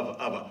of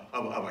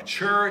a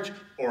church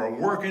or a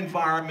work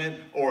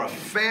environment or a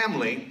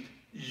family,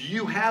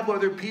 you have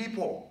other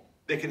people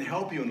that can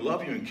help you and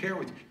love you and care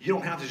with you. You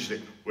don't have to just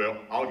say, well,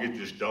 I'll get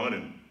this done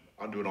and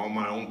I'll do it on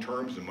my own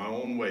terms and my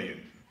own way. And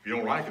if you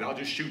don't like it, I'll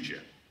just shoot you.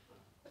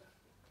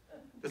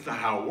 That's not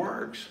how it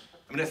works.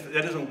 I mean,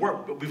 that doesn't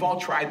work. But we've all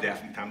tried that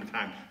from time to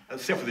time,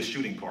 except for the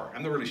shooting part.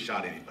 I've never really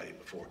shot anybody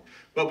before.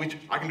 But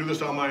I can do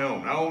this on my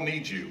own. I don't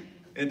need you.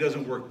 And it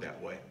doesn't work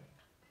that way.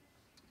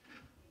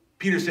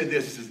 Peter said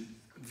this,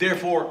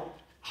 therefore,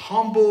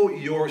 humble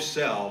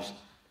yourselves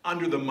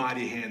under the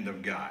mighty hand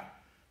of God.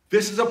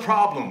 This is a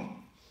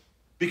problem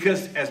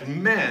because as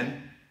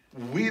men,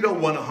 we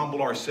don't want to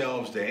humble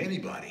ourselves to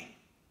anybody.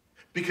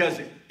 Because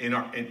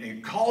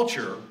in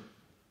culture,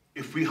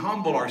 If we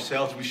humble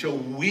ourselves, we show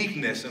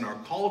weakness in our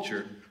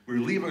culture, we're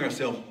leaving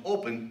ourselves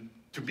open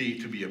to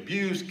be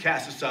abused,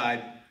 cast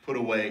aside, put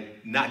away,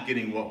 not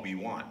getting what we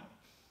want.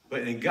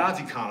 But in God's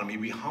economy,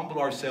 we humble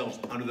ourselves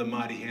under the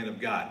mighty hand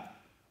of God.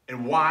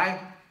 And why?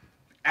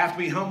 After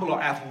we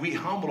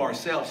humble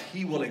ourselves,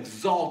 he will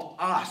exalt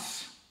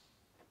us.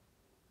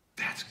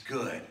 That's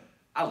good.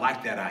 I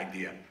like that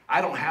idea.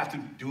 I don't have to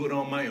do it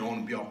on my own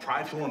and be all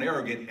prideful and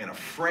arrogant and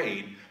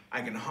afraid.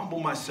 I can humble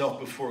myself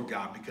before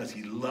God because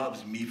he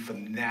loves me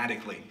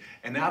fanatically.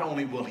 And not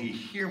only will he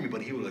hear me,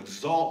 but he will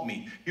exalt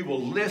me. He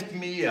will lift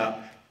me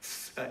up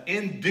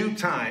in due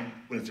time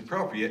when it's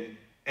appropriate,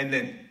 and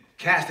then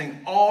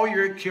casting all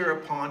your care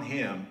upon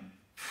him,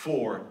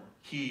 for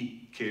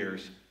he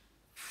cares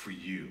for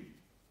you.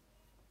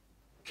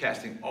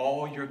 Casting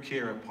all your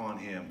care upon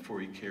him, for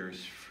he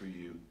cares for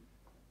you.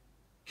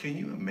 Can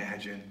you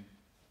imagine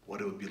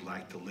what it would be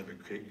like to live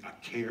a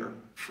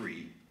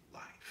carefree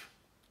life?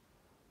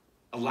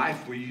 A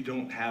life where you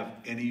don't have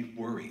any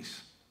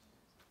worries,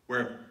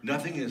 where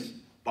nothing is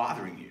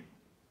bothering you.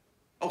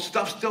 Oh,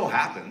 stuff still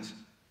happens.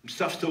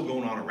 Stuff's still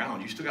going on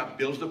around. You still got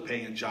bills to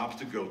pay and jobs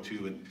to go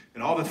to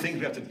and all the things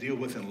we have to deal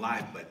with in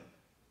life, but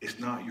it's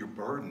not your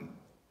burden.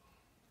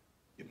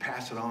 You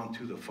pass it on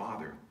to the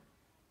Father.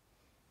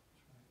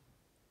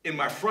 In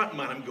my front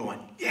mind, I'm going,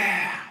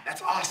 yeah,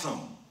 that's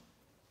awesome.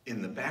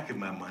 In the back of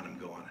my mind, I'm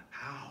going,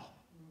 how?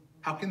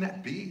 How can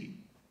that be?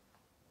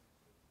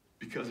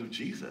 Because of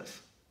Jesus.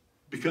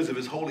 Because of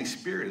his Holy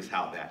Spirit is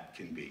how that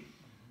can be.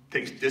 It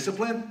takes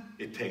discipline.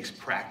 It takes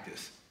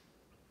practice.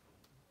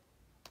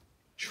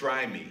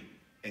 Try me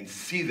and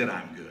see that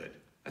I'm good.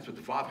 That's what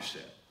the Father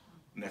said.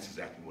 And that's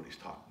exactly what he's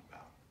talking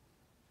about.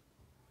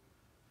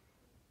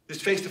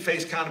 This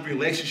face-to-face kind of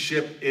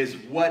relationship is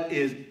what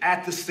is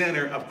at the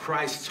center of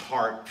Christ's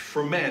heart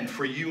for men,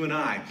 for you and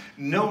I.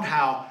 Note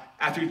how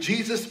after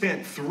Jesus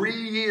spent 3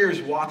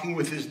 years walking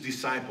with his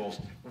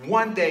disciples,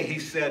 one day he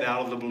said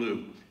out of the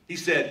blue, he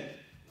said,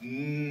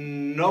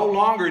 "No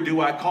longer do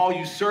I call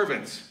you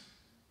servants,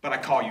 but I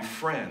call you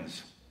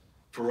friends.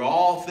 For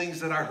all things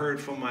that I heard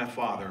from my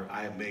Father,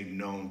 I have made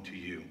known to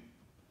you."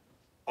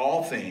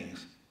 All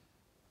things,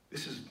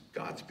 this is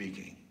God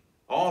speaking.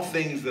 All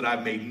things that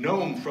I've made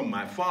known from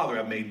my Father,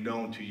 I've made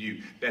known to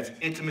you. That's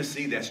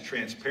intimacy, that's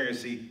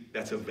transparency,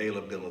 that's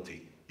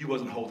availability. He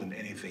wasn't holding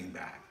anything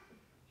back.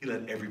 He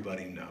let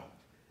everybody know.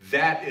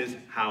 That is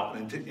how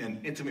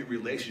an intimate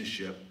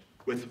relationship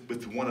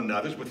with one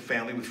another, with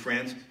family, with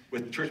friends,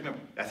 with church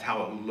members, that's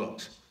how it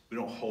looks. We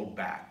don't hold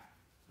back.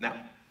 Now,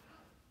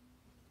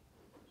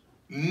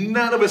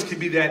 none of us can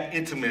be that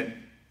intimate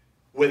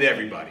with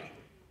everybody.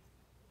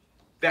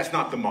 That's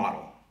not the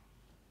model.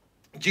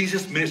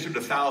 Jesus ministered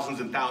to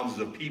thousands and thousands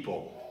of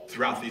people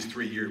throughout these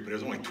 3 years, but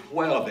there's only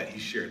 12 that he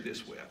shared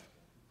this with.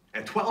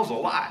 And 12's a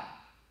lot.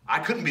 I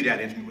couldn't be that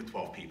intimate with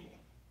 12 people.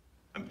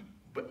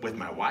 But with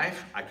my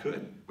wife, I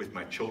could. With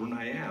my children,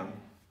 I am.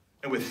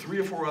 And with 3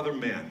 or 4 other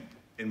men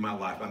in my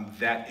life, I'm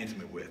that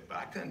intimate with. But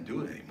I couldn't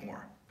do it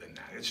anymore than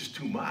that. It's just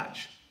too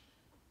much.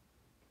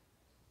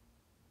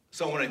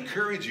 So I want to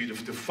encourage you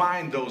to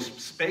find those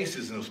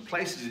spaces and those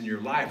places in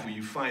your life where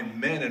you find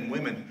men and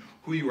women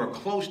who you are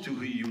close to,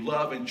 who you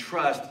love and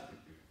trust,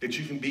 that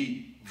you can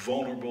be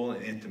vulnerable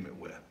and intimate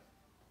with.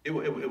 It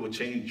will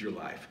change your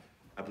life.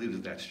 I believe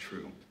that that's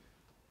true.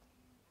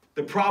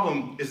 The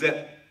problem is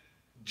that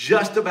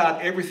just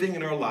about everything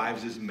in our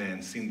lives as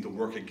men seem to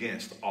work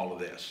against all of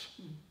this.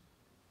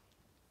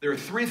 There are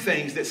 3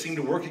 things that seem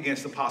to work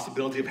against the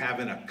possibility of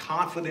having a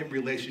confident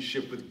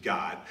relationship with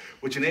God,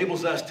 which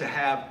enables us to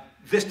have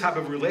this type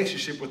of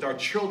relationship with our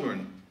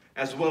children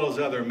as well as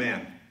other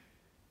men.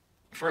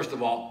 First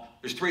of all,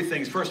 there's 3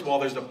 things. First of all,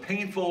 there's a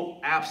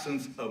painful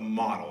absence of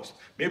models.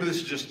 Maybe this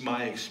is just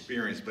my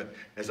experience, but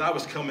as I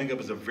was coming up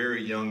as a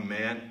very young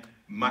man,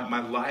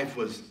 my life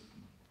was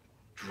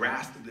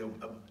drastic.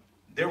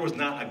 There was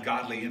not a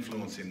godly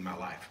influence in my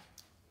life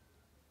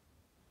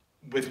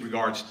with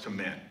regards to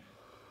men.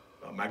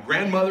 My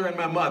grandmother and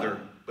my mother,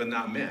 but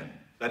not men.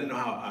 I didn't know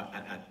how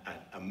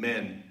a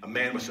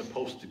man was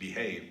supposed to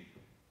behave,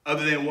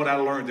 other than what I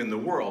learned in the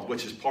world,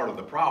 which is part of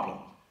the problem.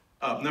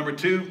 Number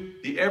 2,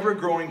 the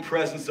ever-growing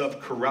presence of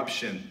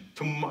corruption.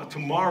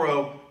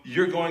 Tomorrow,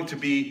 you're going to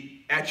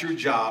be at your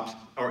jobs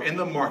or in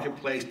the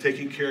marketplace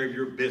taking care of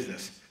your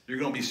business. You're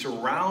going to be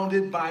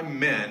surrounded by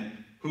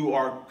men who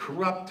are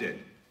corrupted,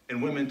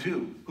 and women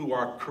too, who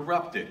are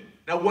corrupted.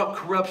 Now, what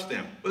corrupts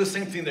them? Well, the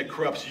same thing that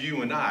corrupts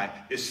you and I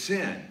is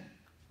sin.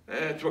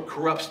 That's what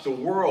corrupts the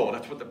world.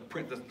 That's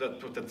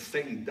what the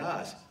Satan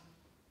does.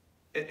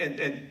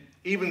 And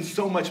even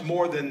so much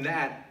more than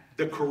that,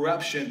 the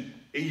corruption,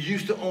 it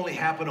used to only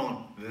happen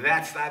on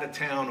that side of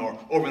town or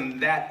over in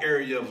that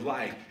area of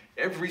life.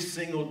 Every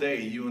single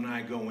day, you and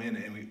I go in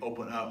and we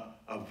open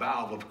up a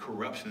valve of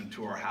corruption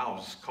into our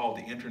house called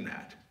the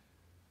internet.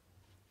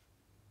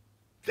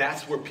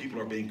 That's where people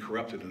are being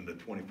corrupted in the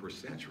 21st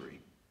century.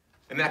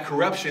 And that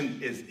corruption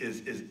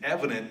is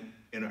evident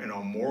in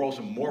our morals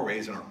and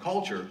mores in our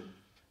culture,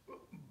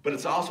 but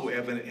it's also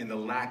evident in the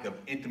lack of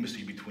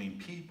intimacy between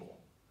people.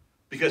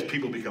 because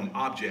people become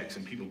objects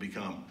and people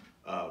become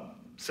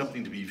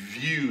something to be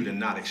viewed and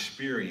not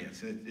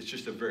experienced. And it's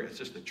just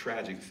a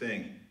tragic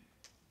thing.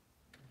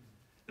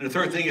 And the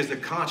third thing is the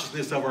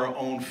consciousness of our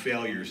own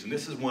failures. And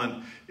this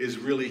is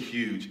really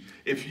huge.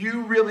 If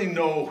you really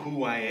know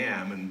who I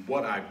am and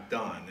what I've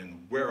done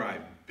and where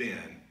I've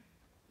been,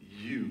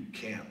 you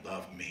can't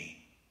love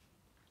me.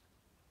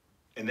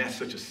 And that's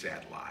such a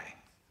sad lie.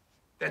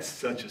 That's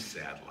such a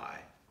sad lie.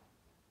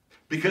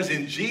 Because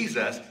in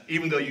Jesus,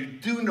 even though you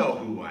do know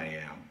who I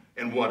am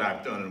and what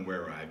I've done and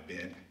where I've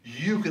been,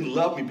 you can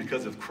love me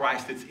because of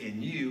Christ that's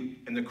in you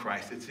and the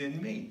Christ that's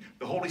in me.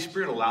 The Holy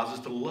Spirit allows us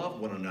to love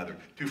one another,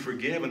 to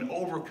forgive and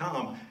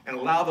overcome, and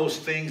allow those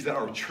things that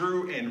are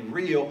true and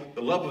real,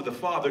 the love of the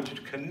Father,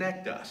 to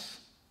connect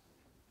us.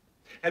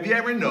 Have you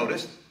ever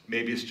noticed,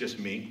 maybe it's just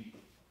me,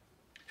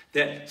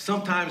 that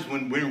sometimes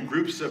when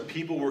groups of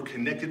people were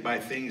connected by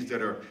things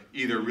that are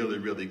either really,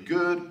 really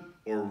good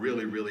or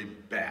really, really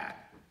bad?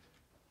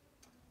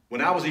 When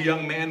I was a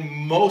young man,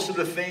 most of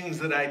the things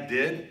that I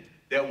did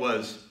that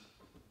was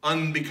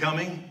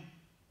unbecoming,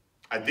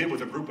 I did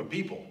with a group of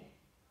people.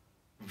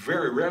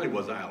 Very rarely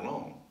was I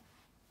alone.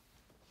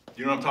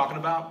 You know what I'm talking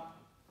about?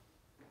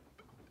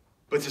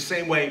 But it's the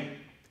same way,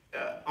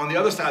 on the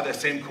other side of that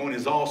same coin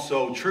is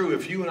also true.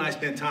 If you and I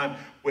spend time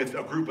with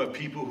a group of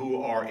people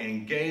who are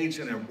engaged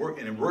and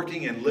are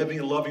working and living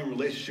a loving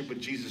relationship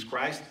with Jesus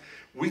Christ,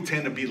 we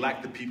tend to be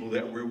like the people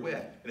that we're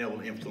with, and that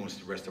will influence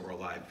the rest of our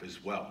life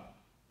as well.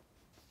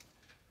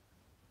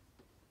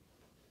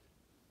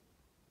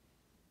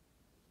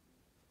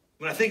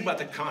 When I think about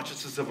the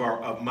consciousness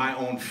of my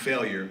own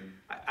failure,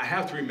 I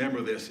have to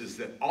remember this, is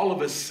that all of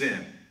us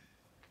sin.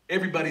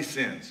 Everybody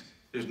sins.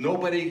 There's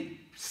nobody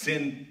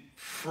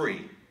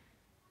sin-free.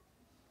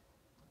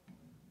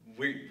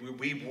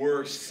 We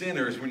were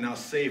sinners. We're now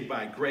saved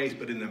by grace,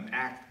 but in the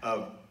act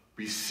of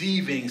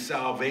receiving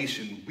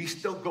salvation, we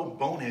still go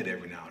bonehead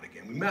every now and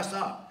again. We mess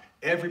up.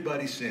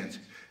 Everybody sins.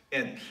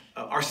 And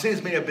our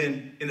sins may have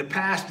been, in the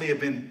past, may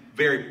have been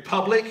very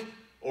public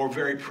or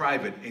very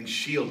private and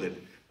shielded.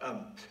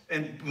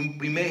 And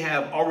we may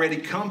have already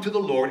come to the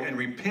Lord and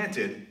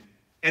repented,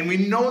 and we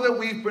know that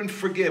we've been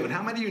forgiven.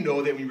 How many of you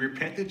know that when you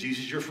repent to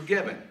Jesus, you're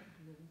forgiven?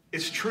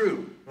 It's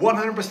true,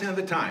 100% of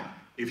the time.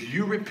 If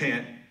you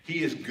repent,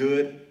 he is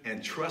good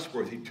and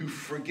trustworthy to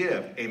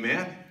forgive.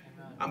 Amen?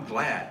 I'm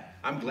glad.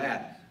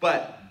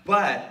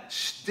 But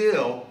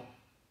still,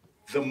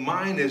 the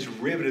mind is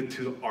riveted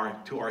to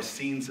our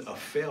scenes of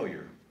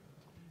failure.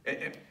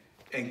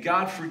 And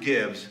God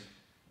forgives,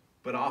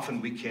 but often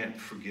we can't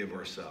forgive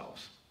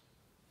ourselves.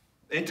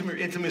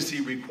 Intimacy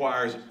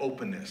requires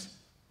openness,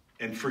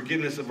 and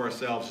forgiveness of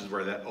ourselves is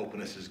where that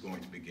openness is going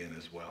to begin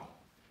as well.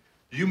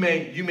 You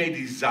may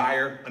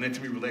desire an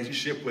intimate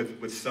relationship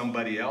with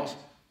somebody else,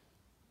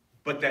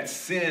 but that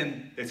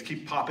sin that's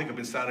keep popping up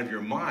inside of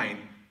your mind,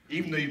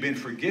 even though you've been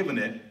forgiven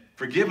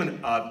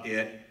of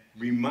it,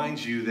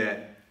 reminds you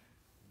that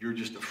you're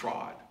just a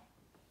fraud.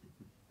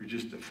 You're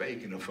just a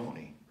fake and a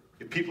phony.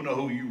 If people know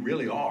who you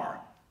really are,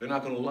 they're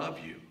not going to love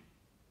you.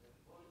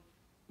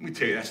 Let me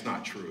tell you, that's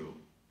not true.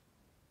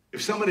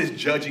 If somebody is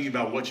judging you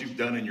about what you've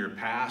done in your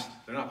past,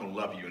 they're not going to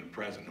love you in the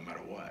present no matter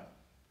what.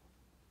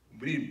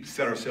 We need to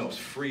set ourselves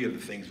free of the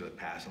things of the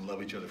past and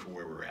love each other for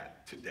where we're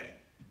at today.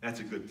 That's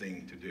a good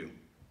thing to do.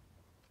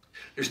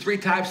 There's 3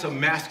 types of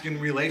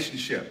masculine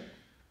relationship.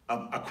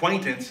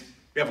 Acquaintance.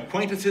 We have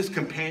acquaintances,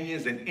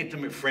 companions, and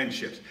intimate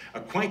friendships.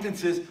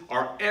 Acquaintances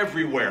are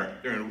everywhere.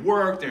 They're in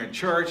work, they're in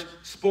church,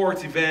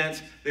 sports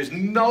events. There's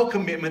no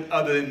commitment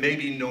other than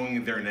maybe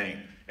knowing their name.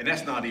 And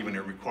that's not even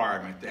a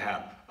requirement to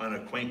have an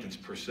acquaintance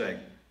per se.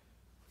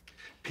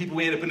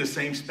 People end up in the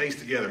same space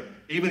together,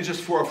 even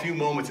just for a few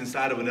moments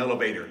inside of an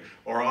elevator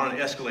or on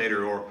an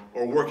escalator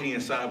or working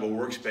inside of a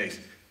workspace.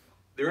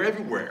 They're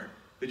everywhere.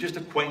 They're just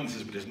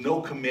acquaintances, but there's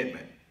no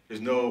commitment. There's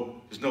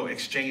no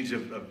exchange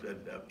of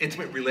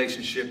intimate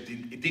relationship,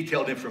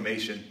 detailed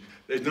information.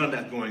 There's none of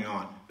that going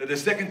on. The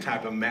second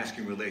type of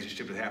masculine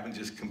relationship that happens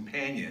is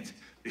companions.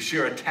 They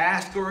share a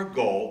task or a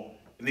goal,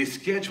 and they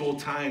schedule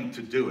time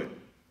to do it.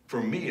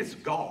 For me, it's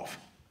golf.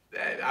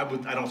 I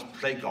don't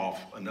play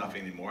golf enough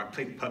anymore. I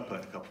played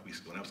putt-putt a couple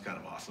weeks ago, and that was kind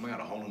of awesome. I got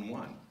a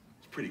hole-in-one.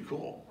 It's pretty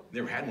cool.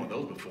 Never had one of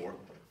those before.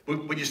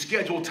 But you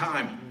schedule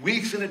time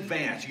weeks in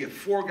advance. You get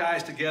 4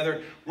 guys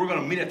together. We're going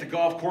to meet at the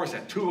golf course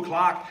at 2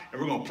 o'clock, and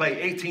we're going to play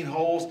 18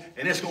 holes,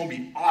 and it's going to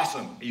be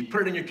awesome. And you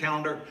put it in your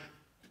calendar,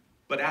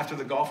 but after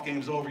the golf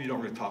game's over, you don't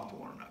really talk to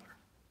one another.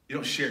 You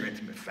don't share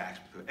intimate facts.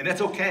 And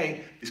that's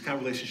okay. These kind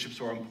of relationships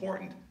are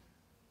important,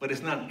 but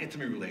it's not an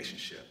intimate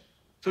relationship.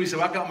 So you say,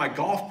 well, I've got my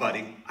golf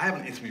buddy. I have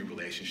an intimate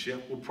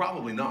relationship. Well,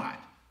 probably not.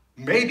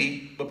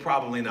 Maybe, but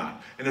probably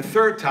not. And the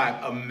third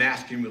type of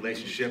masculine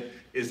relationship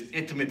is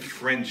intimate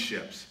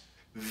friendships.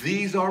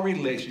 These are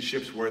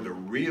relationships where the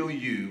real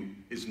you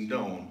is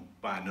known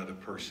by another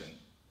person.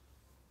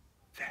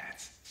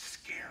 That's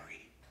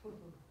scary.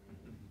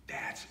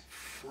 That's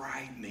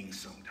frightening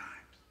sometimes.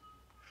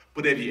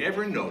 But have you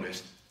ever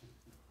noticed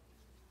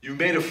you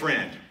made a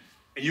friend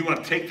and you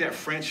want to take that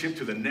friendship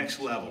to the next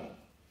level,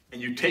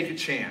 and you take a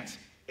chance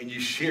and you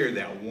share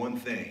that one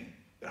thing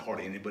that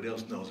hardly anybody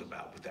else knows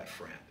about with that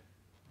friend.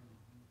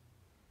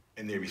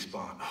 And they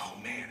respond, oh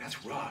man,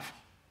 that's rough.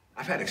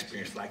 I've had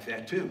experience like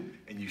that too.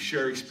 And you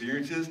share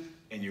experiences,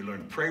 and you learn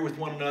to pray with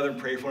one another and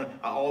pray for one another.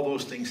 All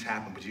those things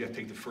happen, but you have to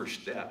take the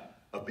first step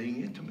of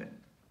being intimate.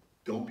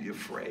 Don't be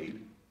afraid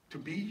to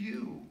be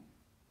you.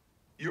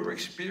 Your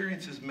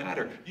experiences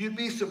matter. You'd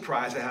be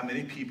surprised at how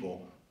many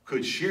people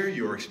could share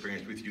your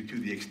experience with you to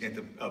the extent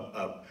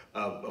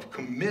of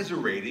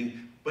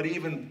commiserating, but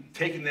even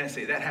taking that and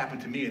say, that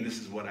happened to me and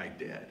this is what I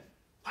did.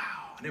 Wow,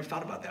 I never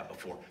thought about that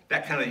before.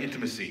 That kind of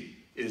intimacy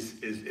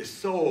is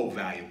so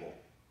valuable.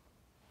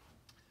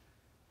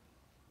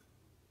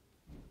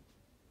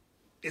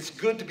 It's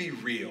good to be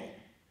real.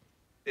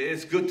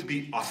 It's good to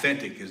be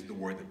authentic is the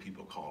word that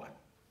people call it.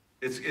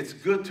 It's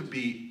good to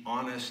be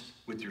honest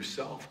with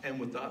yourself and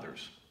with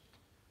others.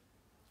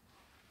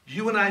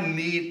 You and I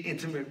need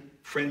intimate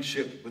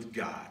friendship with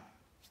God,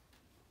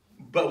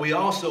 but we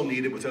also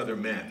need it with other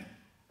men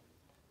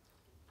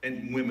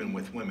and women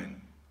with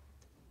women.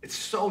 It's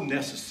so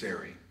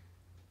necessary.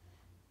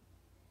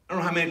 I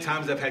don't know how many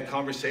times I've had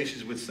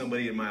conversations with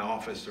somebody in my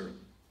office or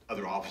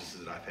other offices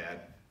that I've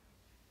had.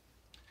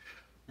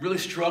 Really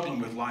struggling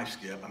with life,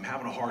 Skip. I'm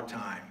having a hard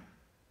time.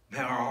 I'm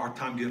having a hard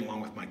time getting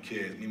along with my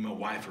kids. Me and my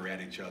wife are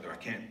at each other. I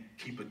can't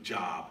keep a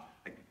job.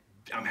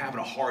 I'm having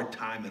a hard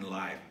time in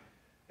life.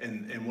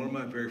 And one of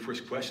my very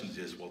first questions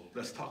is, well,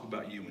 let's talk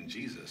about you and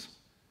Jesus.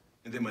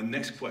 And then my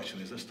next question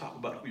is, let's talk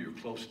about who you're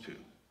close to.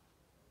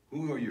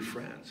 Who are your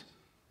friends?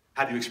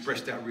 How do you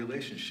express that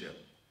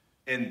relationship?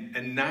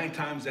 And 9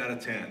 times out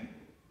of 10,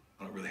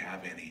 I don't really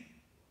have any.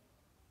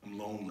 I'm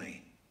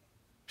lonely,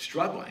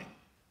 struggling.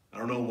 I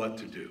don't know what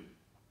to do.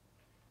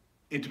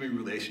 Intimate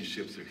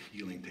relationships or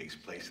healing takes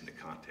place in the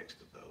context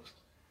of those.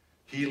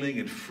 Healing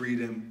and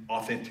freedom,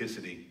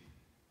 authenticity,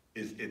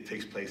 it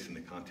takes place in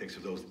the context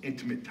of those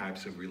intimate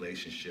types of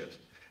relationships.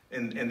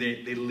 And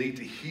they lead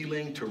to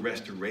healing, to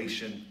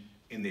restoration,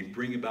 and they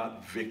bring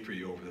about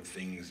victory over the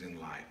things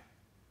in life.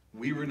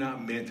 We were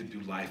not meant to do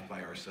life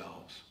by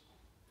ourselves.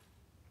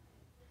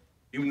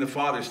 Even the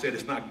Father said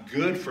it's not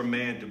good for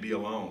man to be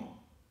alone.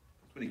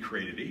 That's when he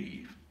created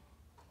Eve.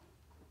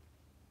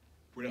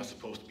 We're not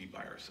supposed to be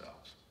by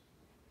ourselves.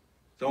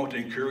 So I want to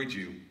encourage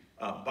you,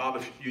 Bob,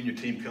 if you and your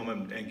team come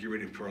and get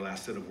ready for our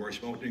last set of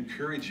worship, I want to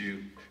encourage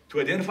you to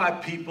identify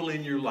people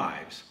in your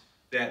lives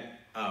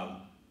that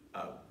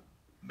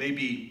may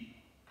be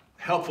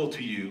helpful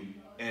to you,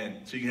 and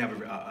so you can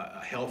have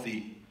a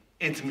healthy,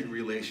 intimate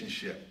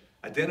relationship.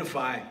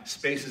 Identify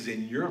spaces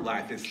in your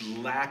life that's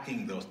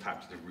lacking those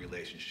types of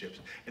relationships,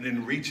 and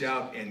then reach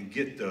out and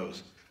get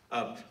those.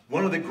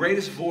 One of the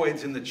greatest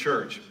voids in the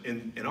church,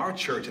 in our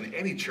church, in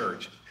any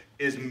church,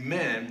 is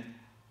men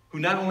who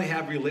not only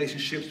have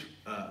relationships,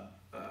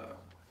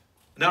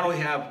 not only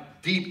have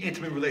deep,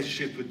 intimate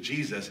relationships with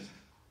Jesus,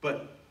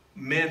 but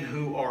men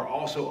who are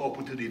also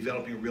open to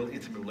developing real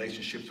intimate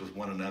relationships with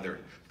one another.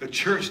 The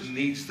church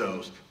needs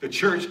those. The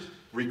church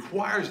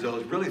requires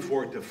those really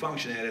for it to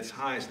function at its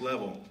highest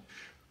level.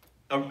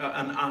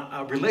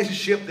 A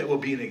relationship that will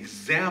be an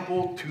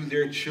example to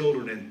their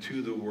children and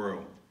to the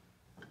world.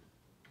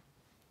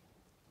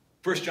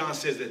 1 John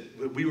says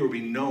that we will be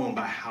known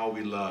by how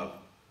we love.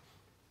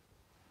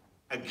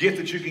 A gift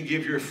that you can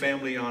give your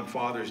family on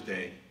Father's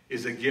Day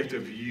is a gift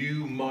of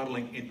you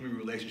modeling intimate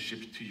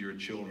relationships to your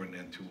children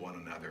and to one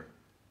another.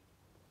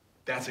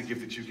 That's a gift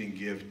that you can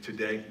give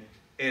today.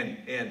 And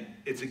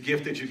it's a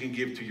gift that you can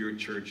give to your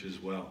church as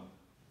well.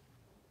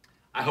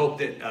 I hope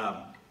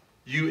that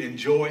you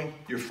enjoy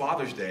your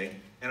Father's Day,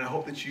 and I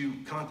hope that you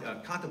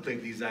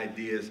contemplate these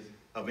ideas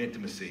of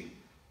intimacy.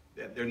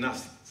 That they're not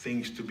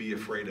things to be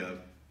afraid of.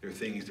 They're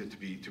things that to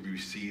be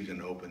received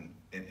and open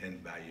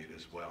and valued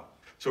as well.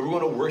 So we're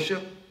going to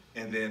worship,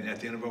 and then at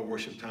the end of our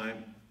worship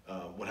time,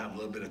 we'll have a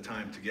little bit of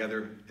time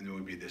together, and then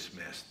we'll be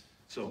dismissed.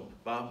 So,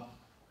 Bob?